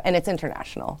 Yeah. And it's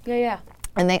international. Yeah.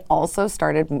 And they also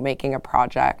started making a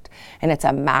project, and it's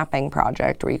a mapping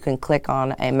project where you can click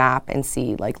on a map and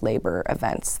see like labor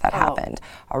events that happened.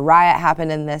 A riot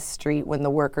happened in this street when the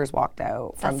workers walked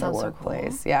out from the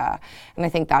workplace. So cool. Yeah, and I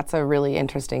think that's a really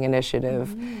interesting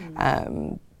initiative.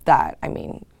 That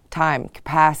time,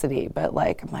 capacity, but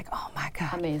like I'm like, oh my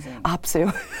god, amazing,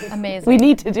 OPSU, amazing. We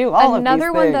need to do all of these things.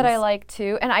 Another one that I like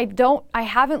too, and I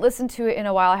haven't listened to it in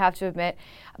a while, I have to admit,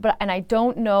 and I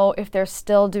don't know if they're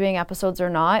still doing episodes or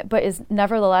not, but is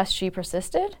Nevertheless She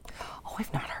Persisted? Oh,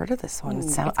 I've not heard of this one.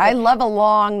 I love a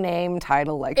long name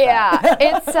title like that.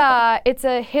 Yeah, it's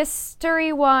a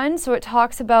history one, so it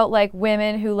talks about like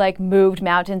women who like moved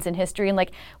mountains in history, and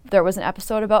like there was an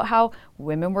episode about how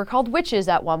women were called witches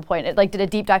at one point. It like did a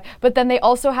deep dive, but then they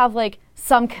also have like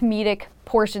some comedic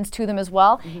portions to them as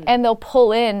well, and they'll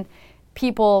pull in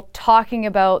people talking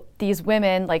about these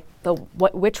women, like the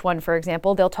witch one, for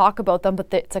example. They'll talk about them,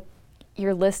 but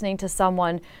you're listening to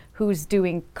someone who's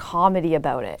doing comedy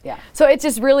about it. Yeah. So it's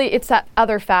just really, it's that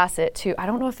other facet too. I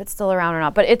don't know if it's still around or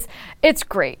not, but it's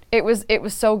great. It was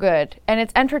so good, and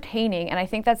it's entertaining. And I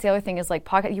think that's the other thing is like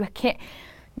podcast.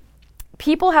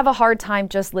 People have a hard time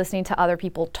just listening to other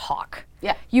people talk.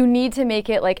 Yeah. You need to make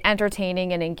it like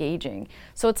entertaining and engaging.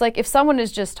 So it's like if someone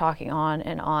is just talking on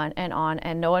and on and on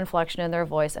and no inflection in their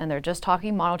voice and they're just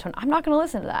talking monotone, I'm not going to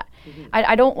listen to that.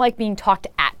 I don't like being talked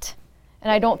at.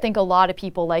 And I don't think a lot of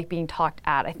people like being talked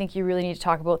at. I think you really need to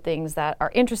talk about things that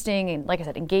are interesting and, like I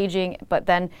said, engaging, but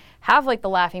then have like the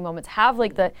laughing moments,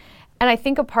 and I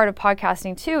think a part of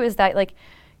podcasting too is that like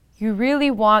you really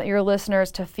want your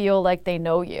listeners to feel like they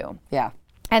know you. Yeah.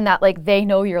 And that like they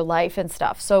know your life and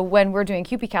stuff. So when we're doing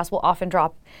CUPE Cast, we'll often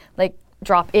drop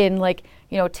in like,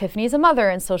 Tiffany's a mother,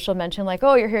 and so she'll mention like,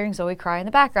 oh, you're hearing Zoe cry in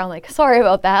the background, like sorry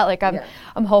about that, like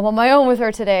I'm home on my own with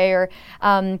her today, or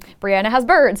Brianna has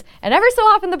birds, and every so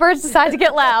often the birds decide to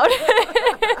get loud.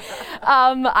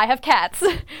 I have cats.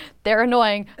 They're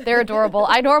annoying, they're adorable.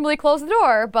 I normally close the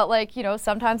door, but like,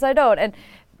 sometimes I don't. And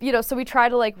so we try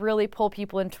to like really pull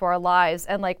people into our lives,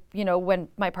 and like, when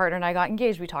my partner and I got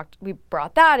engaged, we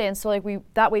brought that in. So like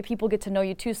that way people get to know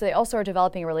you too, so they also are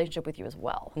developing a relationship with you as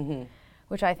well,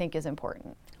 which I think is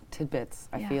important. Tidbits,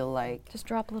 I feel like. Just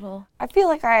drop a little. I feel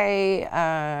like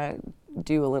I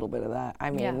do a little bit of that. I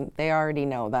mean, they already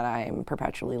know that I'm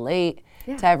perpetually late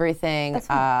to everything,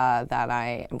 that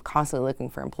I am constantly looking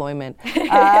for employment.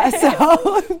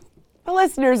 So The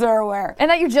listeners are aware. And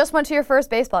that you just went to your first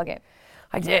baseball game.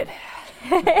 I did.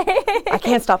 I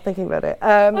can't stop thinking about it.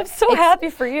 I'm so happy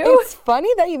for you. It's funny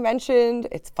that you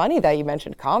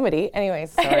mentioned comedy.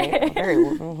 Anyways, sorry, a very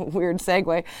weird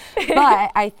segue.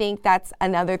 But I think that's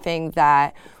another thing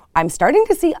that I'm starting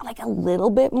to see like a little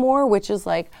bit more, which is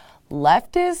like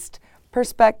leftist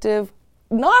perspective,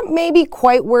 not maybe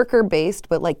quite worker-based,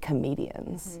 but like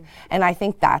comedians. And I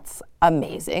think that's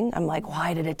amazing. I'm like,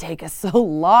 why did it take us so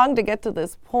long to get to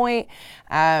this point?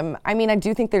 I mean, I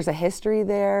do think there's a history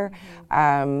there.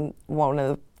 One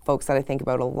of the folks that I think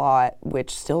about a lot,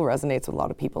 which still resonates with a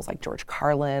lot of people, is like George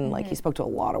Carlin. Like he spoke to a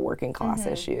lot of working class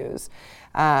issues.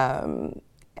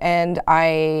 And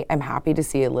I am happy to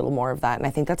see a little more of that. And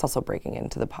I think that's also breaking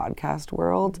into the podcast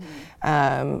world.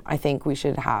 I think we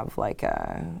should have like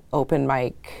a open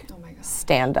mic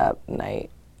stand-up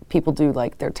night. People do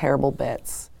like their terrible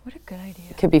bits. What a good idea.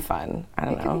 It could be fun. I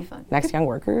don't know. Could be fun. Next Young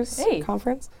Workers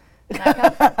conference. Can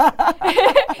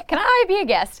I be a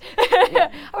guest? I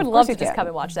would love to just come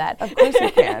and watch that. Of course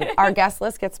you can. Our guest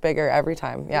list gets bigger every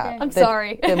time. Yeah. I'm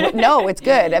sorry. No, it's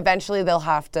good. Eventually they'll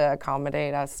have to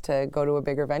accommodate us to go to a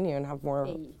bigger venue and have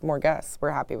more guests.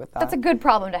 We're happy with that. That's a good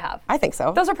problem to have. I think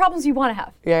so. Those are problems you want to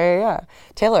have. Yeah.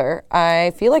 Taylor,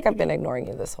 I feel like I've been ignoring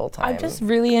you this whole time. I'm just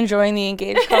really enjoying the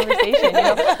engaged conversation.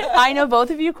 I know both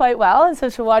of you quite well, and so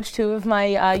to watch two of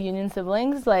my union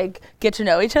siblings like get to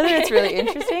know each other, it's really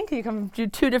interesting. You come from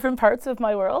two different parts of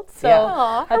my world, so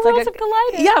that's like worlds have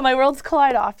collided. Yeah, my worlds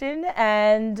collide often,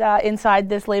 and inside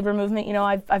this labor movement,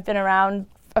 I've been around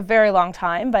a very long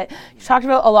time, but you talked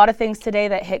about a lot of things today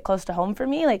that hit close to home for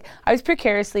me. Like I was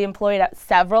precariously employed at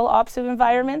several OPSUV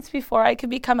environments before I could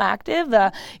become active.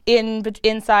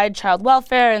 Inside child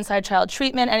welfare, inside child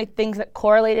treatment, any things that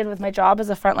correlated with my job as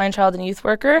a frontline child and youth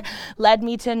worker led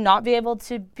me to not be able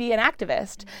to be an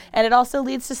activist. And it also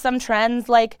leads to some trends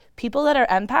like people that are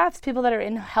empaths, people that are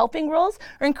in helping roles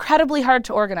are incredibly hard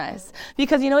to organize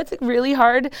because it's really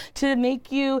hard to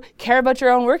make you care about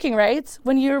your own working rights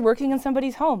when you're working in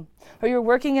somebody's home or you're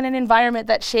working in an environment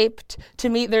that's shaped to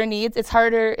meet their needs. It's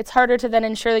harder to then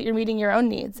ensure that you're meeting your own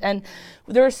needs. And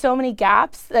there are so many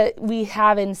gaps that we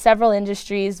have in several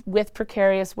industries with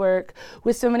precarious work,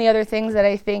 with so many other things that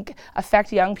I think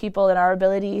affect young people and our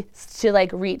ability to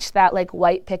reach that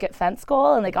white picket fence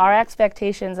goal. And our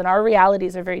expectations and our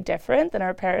realities are very different than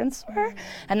our parents were.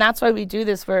 And that's why we do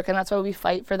this work, and that's why we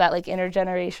fight for that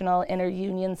intergenerational,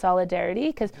 inter-union solidarity,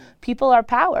 because people are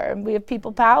power. We have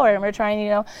people power, and we're trying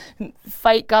to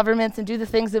fight governments and do the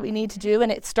things that we need to do.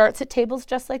 And it starts at tables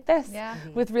just like this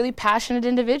with really passionate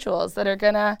individuals that are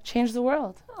going to change the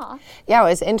world. Aww. Yeah, it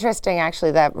was interesting,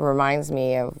 actually. That reminds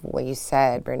me of what you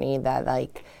said, Brittany, that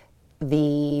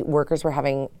the workers were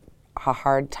having a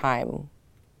hard time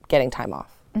getting time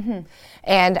off.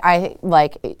 And I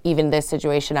even this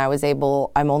situation,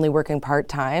 I'm only working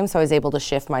part-time, so I was able to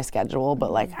shift my schedule,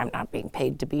 but I'm not being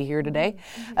paid to be here today.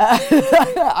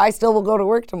 I still will go to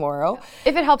work tomorrow.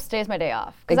 If it helps, today's my day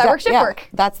off, because I work shift work.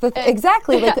 That's the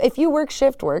exactly. If you work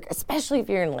shift work, especially if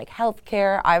you're in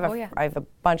healthcare, I have a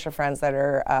bunch of friends that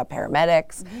are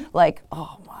paramedics.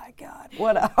 Oh my God,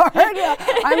 what a hard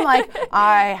I'm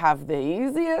I have the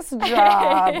easiest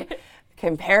job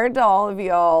compared to all of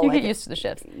y'all. You get used to the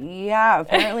shifts. Yeah,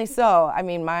 apparently so. I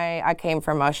mean, I came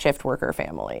from a shift worker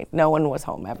family. No one was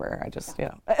home ever. I just,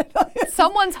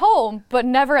 Someone's home, but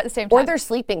never at the same time. Or they're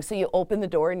sleeping, so you open the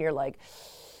door and you're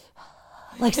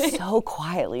so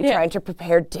quietly trying to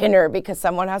prepare dinner because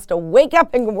someone has to wake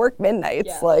up and work midnight.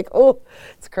 It's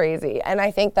it's crazy. And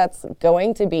I think that's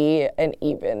going to be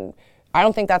I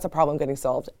don't think that's a problem getting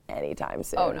solved anytime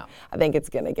soon. Oh, no. I think it's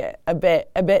going to get a bit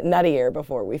nuttier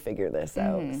before we figure this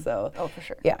out. So, for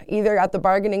sure. Yeah, either at the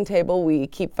bargaining table we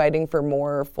keep fighting for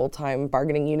more full-time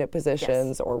bargaining unit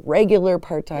positions or regular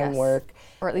part-time work.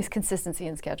 Or at least consistency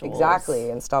in schedules. Exactly,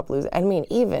 and stop losing. I mean,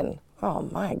 even, oh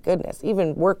my goodness,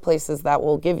 even workplaces that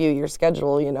will give you your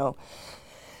schedule,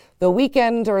 the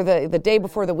weekend or the day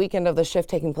before the weekend of the shift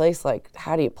taking place,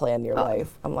 how do you plan your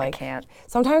life? I can't.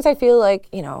 Sometimes I feel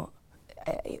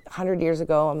 100 years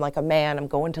ago, I'm a man, I'm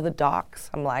going to the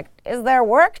docks. I'm is there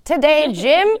work today,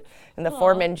 Jim? And the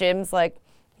foreman, Jim's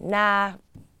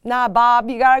nah,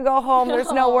 Bob, you gotta go home,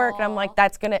 there's no work. And I'm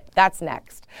that's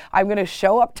next. I'm gonna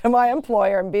show up to my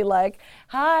employer and be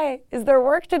hi, is there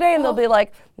work today? And they'll be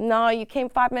no, you came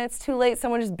 5 minutes too late,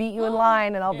 someone just beat you in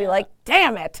line. And I'll be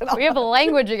damn it. We have a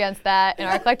language against that in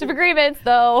our collective agreements,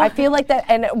 though. I feel that,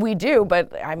 and we do,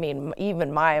 but I mean,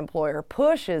 even my employer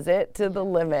pushes it to the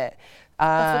limit.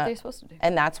 That's what they're supposed to do.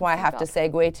 And that's why I have to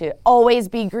segue to always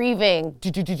be grieving.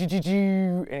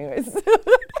 Anyways.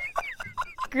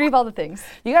 Grieve all the things.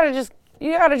 You gotta just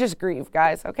gotta just grieve,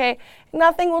 guys, okay?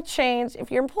 Nothing will change.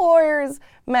 If your employer is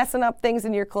messing up things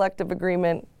in your collective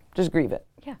agreement, just grieve it.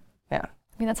 Yeah. Yeah.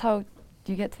 I mean, that's how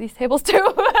you get to these tables too.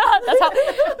 That's how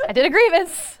I did a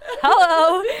grievance.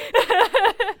 Hello.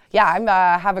 Yeah,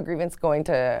 I have a grievance going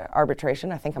to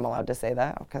arbitration. I think I'm allowed to say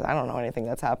that because I don't know anything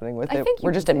that's happening with it.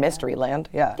 We're just in mystery land.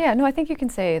 Yeah. Yeah, no, I think you can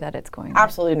say that it's going.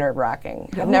 Absolutely nerve-wracking.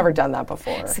 I've never done that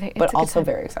before, it's but a also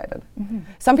very excited.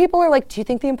 Some people are like, do you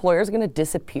think the employer is going to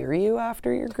disappear you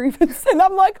after your grievance? And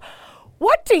I'm like,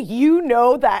 what do you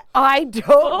know that I don't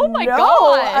know? Oh my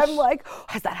gosh. I'm like,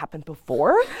 has that happened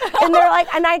before? And they're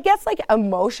like, and I guess like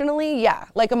emotionally, yeah.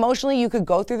 Like emotionally, you could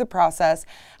go through the process,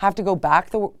 have to go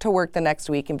back to work the next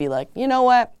week and be like, you know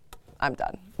what? I'm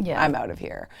done. Yeah. I'm out of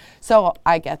here. So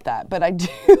I get that. But I do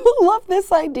love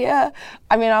this idea.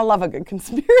 I mean, I love a good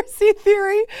conspiracy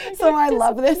theory. So I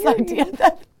love this idea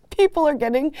that people are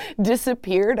getting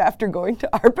disappeared after going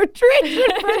to arbitration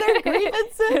for their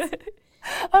grievances.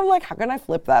 I'm like, how can I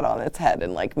flip that on its head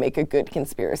and like make a good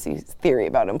conspiracy theory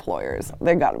about employers?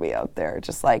 They got to be out there,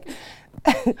 just like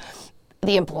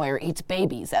the employer eats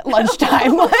babies at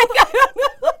lunchtime. Like,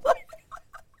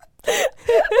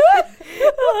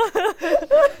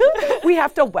 we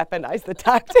have to weaponize the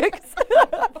tactics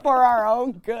for our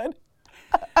own good.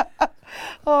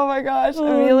 Oh my gosh,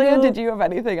 Amelia, did you have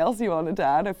anything else you wanted to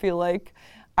add? I feel like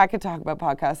I could talk about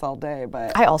podcasts all day,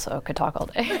 but I also could talk all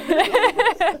day.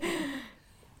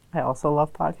 I also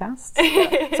love podcasts.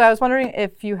 So I was wondering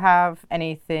if you have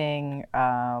anything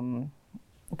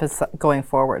going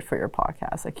forward for your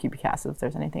podcast, like CUPE Cast, if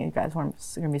there's anything you guys want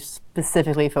to be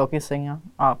specifically focusing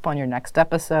on your next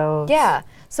episode. Yeah.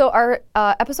 So our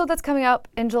episode that's coming up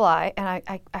in July, and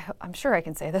I'm sure I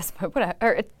can say this, but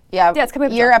whatever. Yeah, it's coming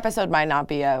up. Your episode might not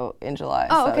be out in July.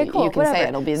 Oh, so okay, cool. You can say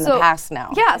it'll be in the past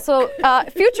now. Yeah, so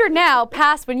future now,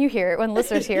 past when you hear it, when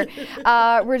listeners hear.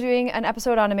 We're doing an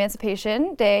episode on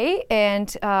Emancipation Day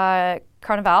and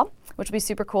Carnival, which will be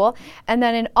super cool. And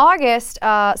then in August,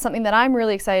 something that I'm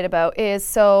really excited about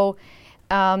is,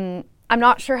 I'm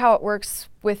not sure how it works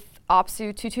with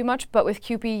OPSU too much, but with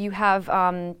CUPE you have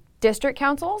district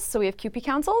councils, so we have CUPE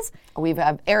councils. We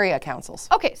have area councils.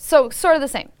 Okay, so sort of the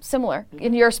same, similar.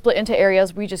 And you're split into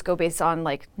areas. We just go based on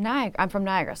like Niagara. I'm from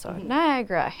Niagara, so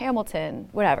Niagara, Hamilton,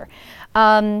 whatever.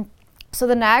 So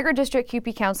the Niagara District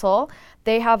CUPE Council,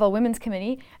 they have a women's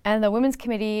committee, and the women's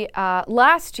committee,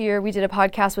 last year we did a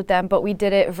podcast with them, but we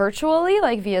did it virtually,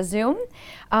 like via Zoom.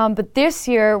 But this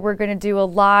year we're going to do a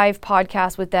live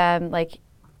podcast with them, like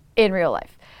in real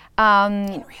life.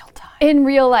 In real time. In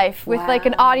real life, with like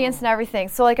an audience and everything.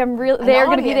 So like they're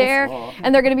going to be there,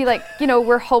 and they're going to be like,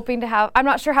 we're hoping to have, I'm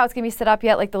not sure how it's going to be set up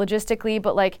yet, like the logistically,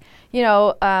 but like,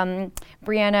 Brianna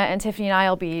and Tiffany and I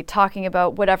will be talking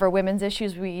about whatever women's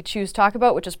issues we choose to talk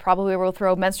about, which is probably where we'll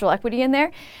throw menstrual equity in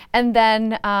there, and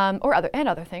then, or other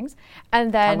things.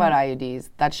 And then. Talk about IUDs.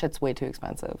 That shit's way too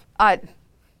expensive. I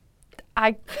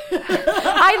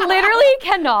literally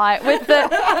cannot with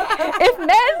if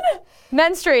men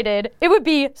menstruated, it would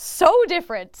be so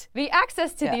different. The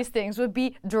access to these things would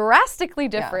be drastically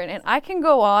different, and I can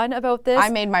go on about this. I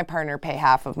made my partner pay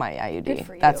half of my IUD. Good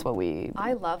for you. That's what we.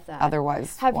 I love that.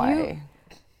 Otherwise,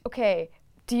 Okay,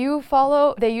 do you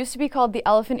follow? They used to be called the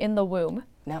Elephant in the Womb.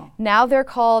 No. Now they're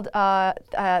called.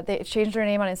 They changed their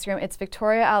name on Instagram. It's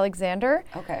Victoria Alexander.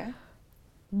 Okay.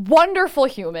 Wonderful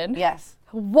human. Yes.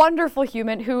 Wonderful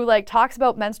human who like talks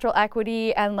about menstrual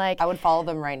equity and like. I would follow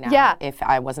them right now if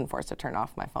I wasn't forced to turn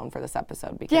off my phone for this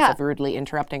episode because of rudely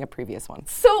interrupting a previous one.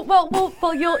 So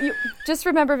well, you just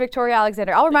remember Victoria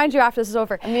Alexander. I'll remind you after this is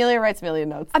over. Amelia writes Amelia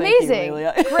notes. Amazing. Thank you,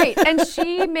 Amelia. Great. And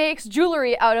she makes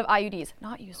jewelry out of IUDs,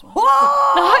 not used ones.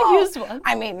 Whoa! Not used ones.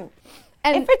 I mean,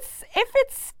 if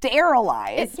it's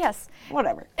sterilized, yes,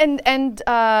 whatever. And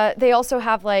they also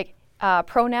have like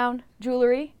pronoun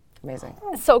jewelry. Amazing.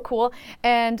 So cool.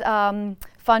 And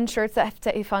fun shirts that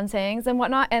have fun sayings and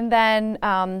whatnot. And then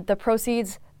the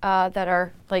proceeds that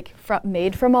are like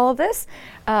made from all of this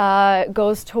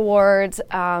goes towards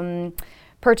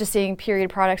purchasing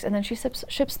period products, and then she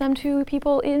ships them to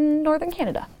people in Northern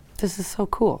Canada. This is so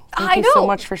cool. Thank you so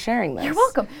much for sharing this. You're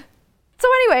welcome. So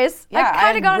anyways, I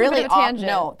kind of got on a bit of a tangent.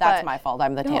 No, that's my fault.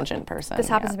 I'm the tangent person. This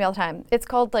happens to me all the time. It's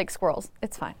called like squirrels.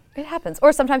 It's fine. It happens.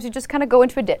 Or sometimes you just kind of go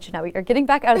into a ditch. Now we are getting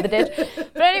back out of the ditch.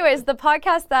 But anyways, the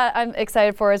podcast that I'm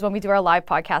excited for is when we do our live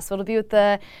podcast. So it'll be with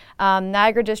the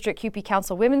Niagara District CUPE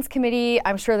Council Women's Committee.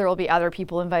 I'm sure there will be other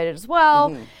people invited as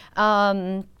well.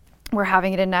 We're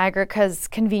having it in Niagara because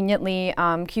conveniently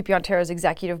CUPE Ontario's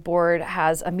executive board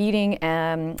has a meeting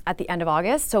at the end of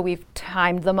August. So we've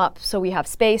timed them up so we have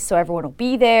space so everyone will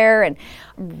be there, and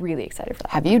I'm really excited for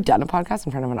that. Have you done a podcast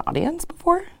in front of an audience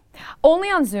before? Only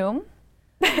on Zoom.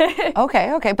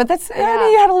 Okay, but that's, I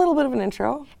mean, you had a little bit of an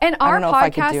intro. And I our don't know if I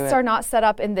could do podcasts it. are not set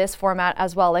up in this format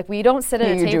as well. Like we don't sit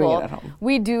at a You're table. doing it at home.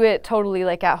 We do it totally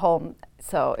like at home.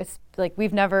 So it's like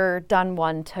we've never done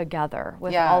one together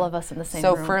with all of us in the same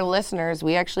room. So for listeners,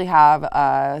 we actually have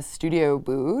a studio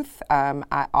booth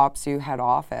at OPSU head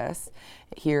office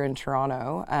here in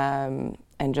Toronto.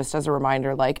 And just as a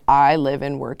reminder, like I live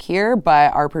and work here,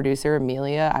 but our producer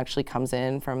Amelia actually comes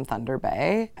in from Thunder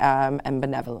Bay and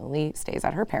benevolently stays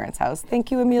at her parents' house.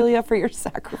 Thank you, Amelia, for your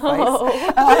sacrifice.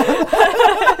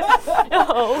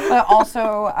 But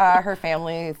also, her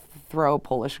family throw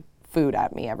Polish food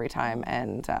at me every time,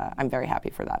 and I'm very happy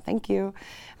for that. Thank you.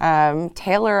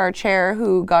 Taylor, our chair,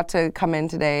 who got to come in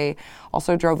today,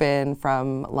 also drove in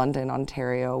from London,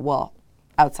 Ontario. Well,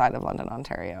 outside of London,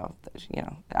 Ontario. You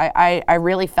know, I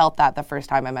really felt that the first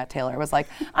time I met Taylor. It was like,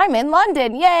 I'm in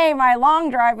London, yay, my long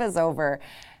drive is over.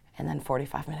 And then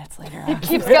 45 minutes later, it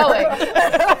keeps going.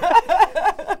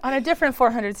 On a different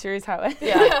 400 series highway.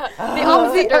 Yeah. The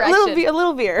opposite direction. A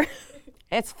little veer.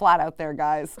 It's flat out there,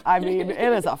 guys. I mean,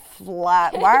 it is a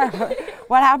flat.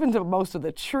 What happened to most of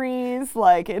the trees?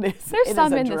 Like, it is. There's it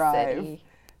some is a in drive. the city.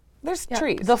 There's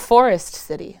trees. The Forest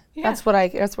City. Yeah. That's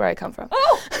where I come from.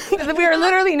 Oh! We are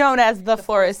literally known as the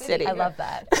Forest City. I love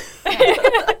that.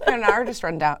 an artist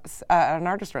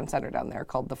run center down there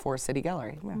called the Forest City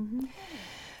Gallery. Yeah. Mm-hmm.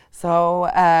 So,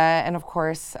 and of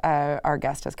course, our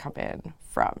guest has come in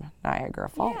from Niagara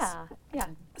Falls. Yeah.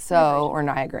 So, or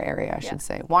Niagara area, I should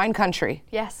say. Wine country.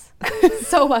 Yes.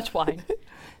 So much wine.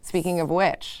 Speaking of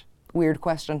which, weird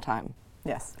question time.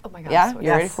 Yes. Oh my gosh. Yeah? So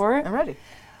You ready for it? I'm ready.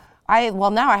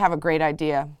 Well, now I have a great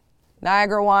idea.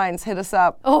 Niagara Wines, hit us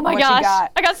up. Oh my What gosh. you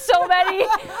got? I got so many.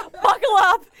 Buckle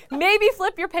up. Maybe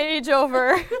flip your page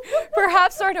over.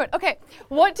 Perhaps start doing. Okay.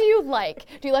 What do you like?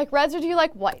 Do you like reds or do you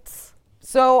like whites?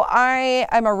 So I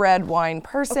am a red wine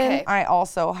person. Okay. I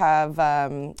also have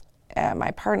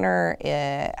my partner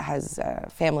has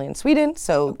family in Sweden,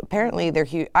 so apparently they're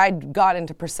huge. I got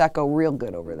into Prosecco real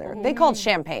good over there. They call it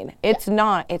champagne. It's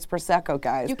not. It's Prosecco,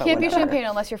 guys. You but can't be whatever. champagne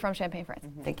unless you're from Champagne, France.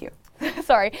 Thank you.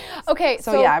 Sorry. Okay.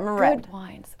 So yeah, I'm a red. Good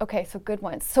wines. Okay, so good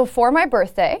wines. So for my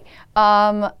birthday,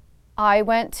 I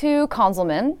went to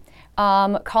Konzelman.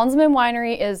 Konzelman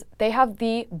Winery they have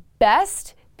the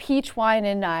best peach wine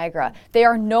in Niagara. They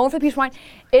are known for peach wine.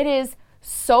 It is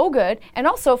so good. And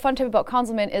also, fun tip about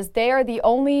Konzelman is they are the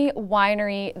only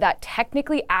winery that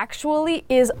technically actually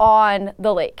is on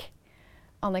the lake,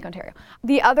 on Lake Ontario.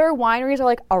 The other wineries are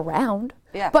like around.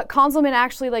 Yeah. But Konzelman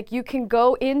actually, like, you can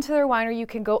go into their winery, you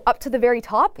can go up to the very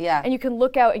top, and you can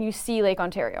look out and you see Lake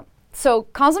Ontario. So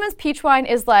Konzelman's peach wine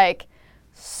is like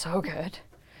so good.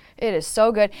 It is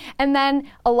so good. And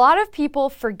then a lot of people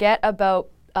forget about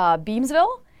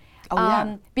Beamsville. Oh,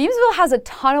 yeah. Beamsville has a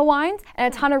ton of wines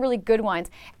and a ton of really good wines.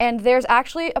 And there's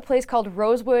actually a place called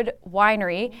Rosewood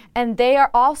Winery, and they are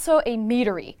also a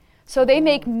meadery. So they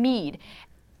make mead.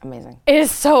 Amazing. It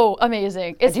is so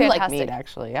amazing. It's I do fantastic. like mead,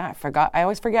 actually. Yeah, I forgot. I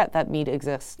always forget that mead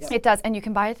exists. Yep. It does, and you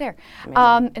can buy it there.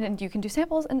 And then you can do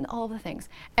samples and all of the things.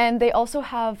 And they also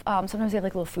have, sometimes they have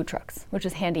like little food trucks, which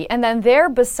is handy. And then they're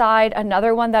beside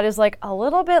another one that is like a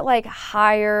little bit like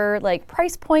higher, like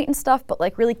price point and stuff, but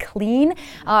like really clean,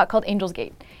 called Angel's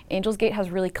Gate. Angel's Gate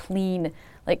has really clean,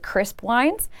 like crisp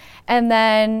wines. And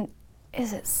then,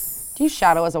 Do you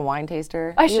shadow as a wine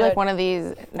taster? I Do you should. like one of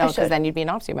these? No, because should. then you'd be an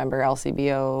OPSU member,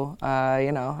 LCBO.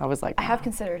 I was like, I have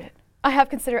considered it.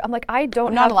 I'm like, I don't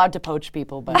I'm have not allowed to poach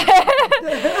people, but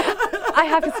I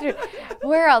have considered.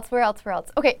 Where else?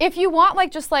 Okay, if you want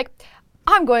like just like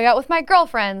I'm going out with my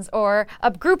girlfriends or a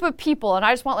group of people and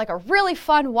I just want like a really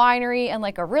fun winery and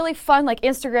like a really fun like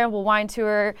Instagrammable wine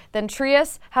tour, then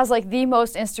Trius has like the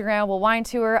most Instagrammable wine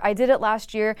tour. I did it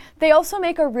last year. They also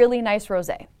make a really nice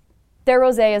rosé. Their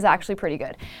rosé is actually pretty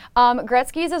good.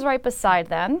 Gretzky's is right beside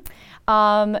them.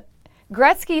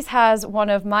 Gretzky's has one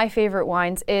of my favorite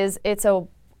wines. So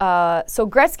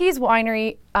Gretzky's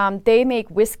winery, they make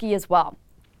whiskey as well.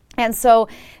 And so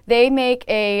they make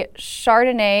a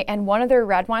Chardonnay and one of their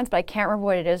red wines, but I can't remember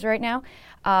what it is right now.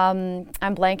 I'm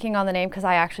blanking on the name because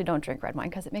I actually don't drink red wine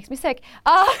because it makes me sick.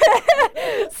 So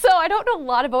I don't know a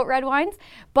lot about red wines,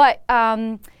 but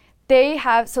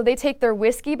they take their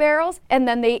whiskey barrels and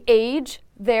then they age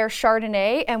their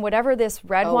Chardonnay and whatever this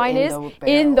red wine is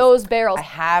in those barrels. I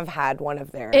have had one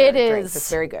of their It drinks. is It's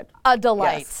very good. a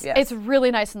delight. Yes. It's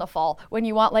really nice in the fall when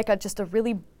you want like just a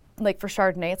really, like for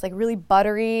Chardonnay, it's like really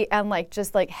buttery and like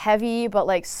just like heavy, but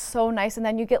like so nice. And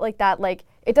then you get like that like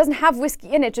it doesn't have whiskey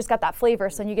in it, just got that flavor.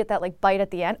 So then you get that like bite at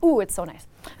the end. Ooh, it's so nice.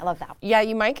 I love that. Yeah,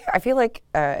 you might. I feel like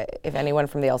if anyone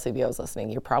from the LCBO is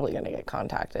listening, you're probably going to get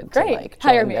contacted. Great, to, like,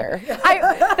 hire join me. there.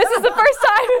 This is the first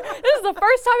time. This is the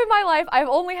first time in my life I've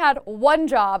only had one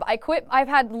job. I quit. I've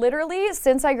had literally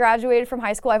since I graduated from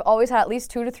high school. I've always had at least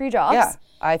 2 to 3 jobs. Yeah,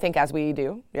 I think as we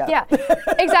do. Yeah. Yeah,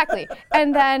 exactly.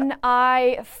 And then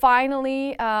I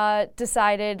finally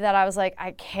decided that I was like,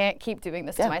 I can't keep doing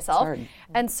this to myself. It's hard.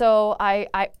 And so I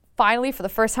finally, for the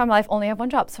first time in my life, only have one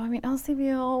job. So I mean,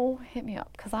 LCBO, hit me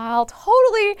up because I'll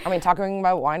totally. I mean, talking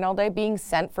about wine all day, being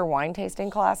sent for wine tasting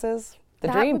classes,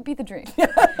 That dream. would be the dream.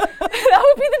 That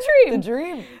would be the dream. The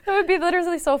dream. That would be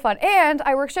literally so fun. And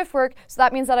I work shift work, so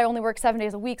that means that I only work 7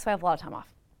 days a week, so I have a lot of time off.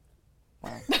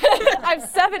 Wow. I'm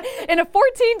 7 in a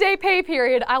 14-day pay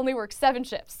period. I only work 7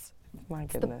 shifts. My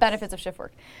It's the goodness. benefits of shift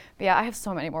work. But yeah, I have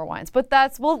so many more wines, but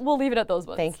we'll leave it at those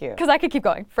ones. Thank you. Because I could keep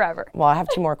going forever. Well, I have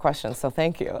 2 more questions, so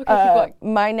thank you. Okay, keep going.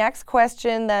 My next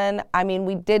question then, I mean,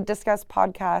 we did discuss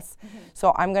podcasts,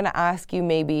 so I'm going to ask you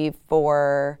maybe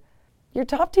for your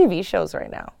top TV shows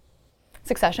right now.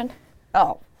 Succession.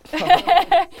 Oh.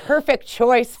 Perfect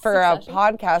choice for a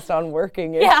podcast on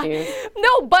working issues.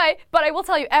 No, but I will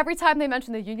tell you, every time they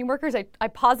mention the union workers, I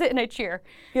pause it and I cheer.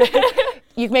 You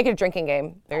can make it a drinking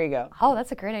game. There you go. Oh,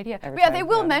 that's a great idea. But time, they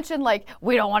will mention like,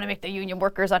 we don't want to make the union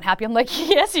workers unhappy. I'm like,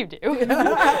 yes, you do. Don't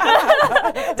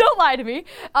lie to me.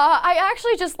 I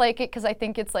actually just like it because I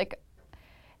think it's like,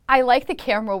 I like the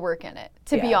camera work in it,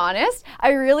 to be honest.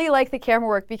 I really like the camera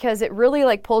work because it really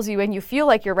like pulls you in. You feel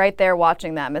like you're right there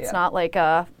watching them. It's not like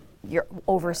you're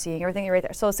overseeing everything. You're right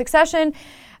there. So Succession.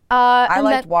 I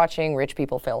liked watching rich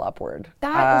people fail upward.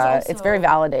 That is it's very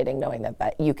validating knowing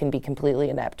that you can be completely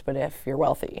inept, but if you're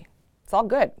wealthy, it's all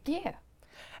good. Yeah.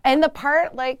 And the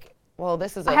part like, well,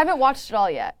 this is I haven't watched it all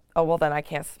yet. Oh, well then I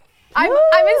can't. I'm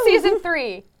in season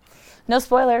 3. No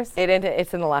spoilers.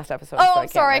 It's in the last episode. Oh, so I I'm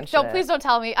can't sorry. mention it. Please don't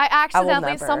tell me.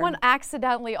 Someone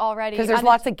accidentally already. Because there's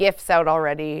lots of gifs out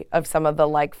already of some of the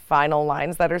like final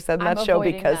lines that are said in that show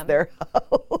avoiding because them. they're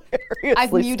hilariously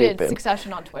I've muted stupid.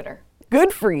 Succession on Twitter.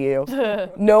 Good for you.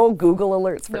 No Google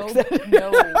alerts for Succession.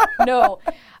 No.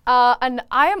 And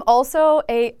I am also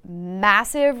a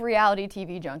massive reality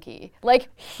TV junkie. Like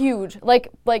huge. Like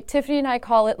Tiffany and I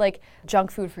call it like junk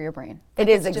food for your brain. It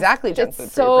is exactly junk food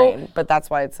for your brain, but that's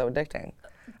why it's so addicting.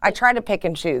 I try to pick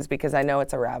and choose because I know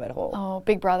it's a rabbit hole. Oh,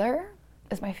 Big Brother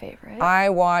is my favorite. I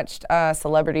watched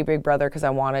Celebrity Big Brother because I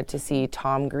wanted to see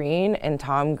Tom Green, and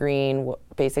Tom Green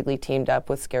basically teamed up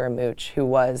with Scaramouche, who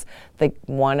was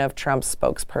one of Trump's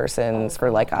spokespersons for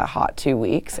like a hot 2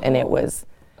 weeks, and it was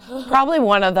probably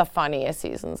one of the funniest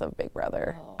seasons of Big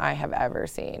Brother I have ever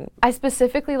seen. I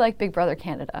specifically like Big Brother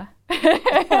Canada.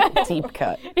 Deep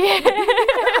cut.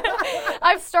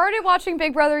 I've started watching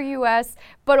Big Brother US,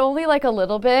 but only like a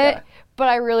little bit. Yeah. But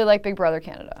I really like Big Brother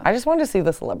Canada. I just wanted to see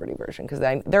the celebrity version because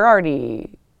they're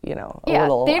already, a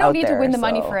little they don't out need there, to win the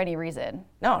money so- for any reason.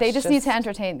 No, they it's just need to just-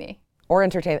 entertain me. Or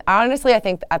entertain. Honestly, I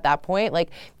think at that point,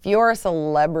 like, if you're a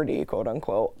celebrity, quote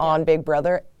unquote, on Big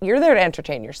Brother, you're there to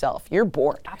entertain yourself. You're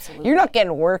bored. Absolutely. You're not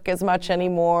getting work as much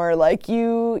anymore. Like,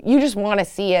 you just want to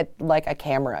see it like a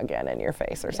camera again in your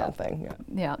face or something.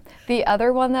 Yeah. The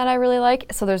other one that I really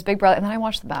like, so there's Big Brother, and then I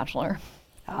watched The Bachelor.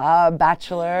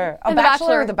 Bachelor. And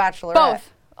Bachelor or The Bachelorette?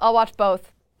 Both. I'll watch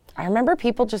both. I remember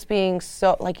people just being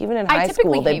so, like, even in I high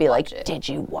typically school, they'd hate be like, watch it. did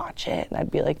you watch it? And I'd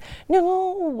be like,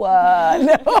 no,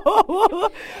 no.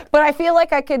 But I feel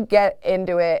like I could get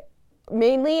into it.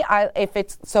 Mainly,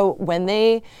 so when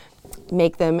they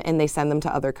make them and they send them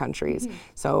to other countries.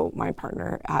 So my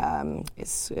partner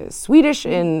is Swedish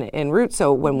in root.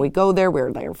 So when we go there,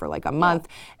 we're there for like a month,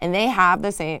 and they have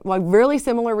the same, really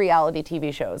similar reality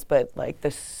TV shows, but like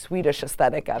the Swedish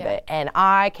aesthetic of it. And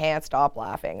I can't stop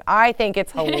laughing. I think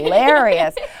it's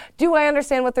hilarious. Do I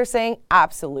understand what they're saying?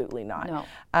 Absolutely not. No.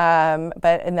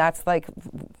 And that's like,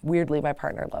 weirdly, my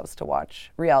partner loves to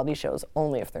watch reality shows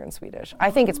only if they're in Swedish. I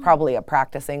think it's probably a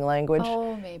practicing language.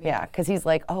 Oh, maybe. Yeah, because he's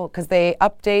like, because they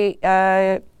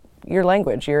update your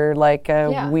language. You're like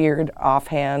weird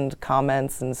offhand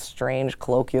comments and strange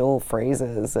colloquial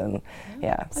phrases. And so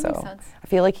makes sense. I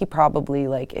feel like he probably,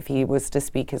 like, if he was to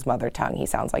speak his mother tongue, he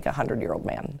sounds like a 100-year-old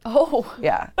man. Oh.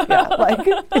 Yeah, like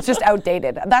it's just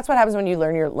outdated. That's what happens when you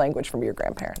learn your language from your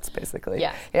grandparents, basically.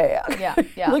 Yeah.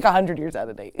 Yeah. Like 100 years out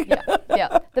of date.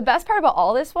 Yeah. The best part about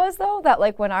all this was, though, that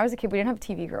like when I was a kid, we didn't have a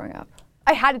TV growing up.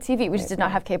 I had a TV, we just did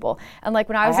not have cable. And like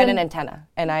when I was had an antenna,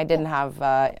 and I didn't have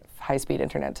high-speed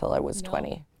internet till I was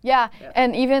 20. Yeah,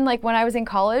 and even like when I was in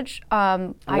college,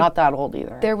 I'm not that old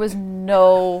either. there was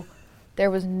no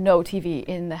TV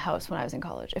in the house when I was in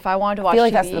college. If I wanted to watch I feel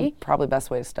like TV, that's the probably best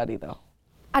way to study, though.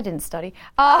 I didn't study.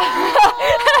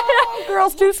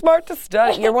 Girl's too smart to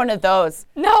study. You're one of those.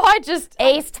 No, I just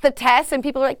Aced the test and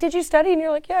people are like, did you study? And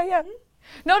you're like, yeah.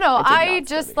 No, I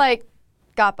just study. like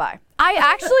got by. I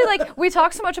actually like, we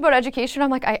talk so much about education. I'm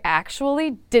like, I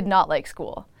actually did not like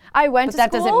school. I went to school.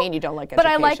 But that doesn't mean you don't like But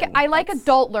education. I like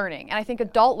adult learning. And I think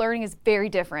adult learning is very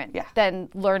different Yeah. than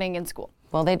learning in school.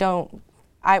 Well, they don't.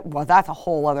 Well, that's a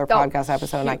whole other podcast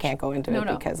episode, and I huge. can't go into it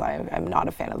No. because I'm not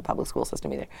a fan of the public school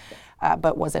system either.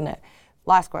 But was in it.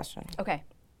 Last question. Okay.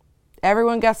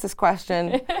 Everyone guessed this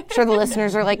question. I'm sure the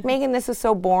listeners are like, Megan, this is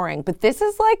so boring. But this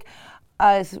is like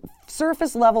a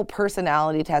surface level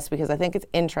personality test because I think it's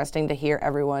interesting to hear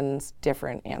everyone's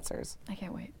different answers. I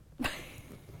can't wait.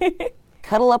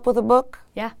 Cuddle up with a book,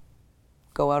 Yeah.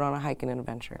 go out on a hike and an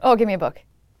adventure. Oh, give me a book.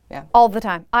 Yeah. All the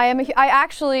time. I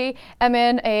actually am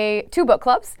in 2 book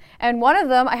clubs, and one of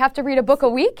them I have to read a book a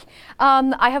week.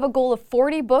 I have a goal of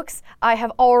 40 books. I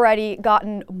have already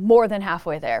gotten more than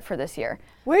halfway there for this year.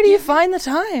 Where do you find the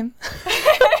time?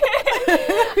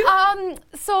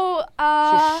 She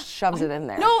shoves it in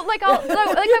there. No, like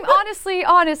I'm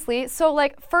honestly. So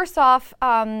like first off,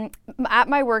 at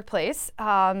my workplace,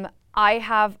 I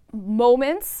have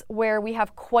moments where we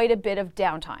have quite a bit of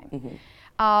downtime. Mm-hmm.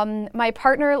 My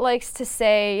partner likes to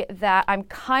say that I'm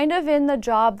kind of in the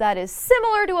job that is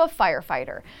similar to a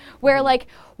firefighter, where like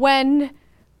when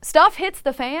stuff hits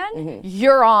the fan,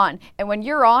 you're on. And when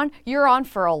you're on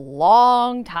for a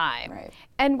long time. Right.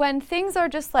 And when things are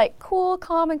just like cool,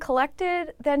 calm, and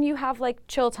collected, then you have like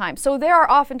chill time. So there are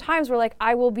often times where like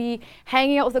I will be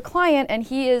hanging out with a client and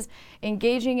he is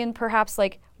engaging in perhaps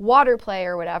like water play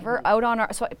or whatever out on our,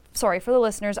 sorry for the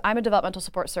listeners, I'm a developmental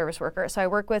support service worker. So I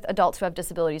work with adults who have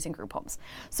disabilities in group homes.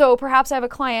 So perhaps I have a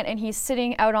client and he's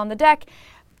sitting out on the deck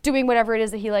doing whatever it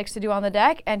is that he likes to do on the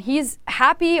deck, and he's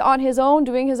happy on his own,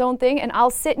 doing his own thing, and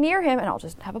I'll sit near him and I'll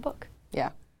just have a book.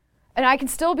 Yeah. And I can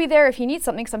still be there if he needs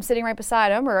something because I'm sitting right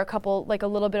beside him or a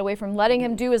little bit away from letting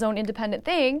him do his own independent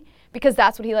thing because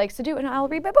that's what he likes to do, and I'll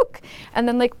read my book. And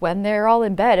then like when they're all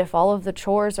in bed, if all of the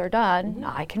chores are done,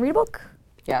 I can read a book.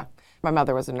 Yeah. My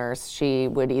mother was a nurse. She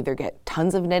would either get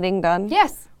tons of knitting done.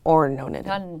 Yes. Or no knitting.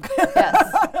 Done.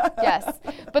 Yes.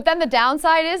 But then the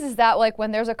downside is that like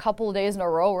when there's a couple of days in a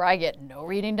row where I get no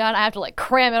reading done, I have to like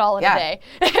cram it all in a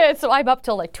day. So I'm up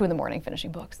till like 2 a.m.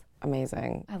 finishing books.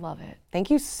 Amazing. I love it.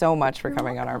 Thank you so much for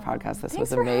coming on our podcast. This was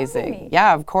for having amazing. me.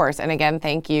 Yeah, of course. And again,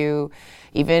 thank you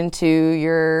even to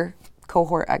your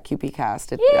cohort at CUPE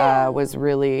Cast. It was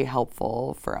really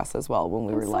helpful for us as well when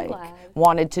we were so glad.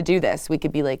 wanted to do this. We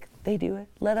could be like, they do it,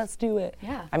 let us do it.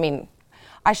 Yeah. I mean,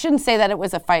 I shouldn't say that it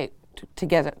was a fight to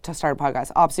get to start a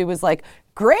podcast. Opsu was like,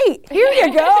 great, here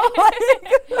you go.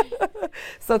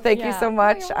 So thank you so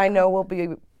much. I know we'll be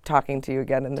talking to you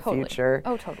again in the future.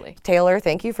 Oh, totally. Taylor,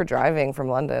 thank you for driving from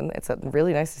London. It's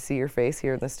really nice to see your face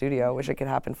here in the studio. Wish it could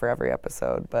happen for every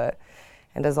episode,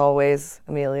 and as always,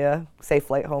 Amelia, safe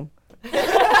flight home.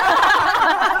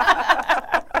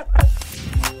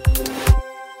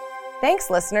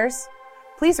 Thanks, listeners.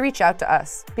 Please reach out to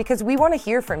us because we want to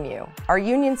hear from you, our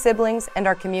union siblings and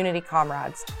our community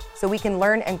comrades, so we can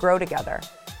learn and grow together.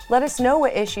 Let us know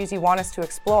what issues you want us to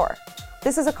explore.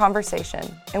 This is a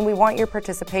conversation, and we want your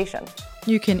participation.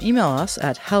 You can email us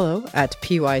at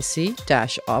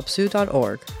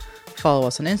hello@pyc-opsu.org. Follow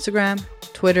us on Instagram,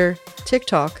 Twitter,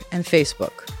 TikTok, and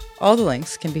Facebook. All the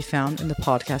links can be found in the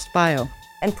podcast bio.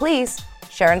 And please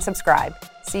share and subscribe.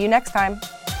 See you next time.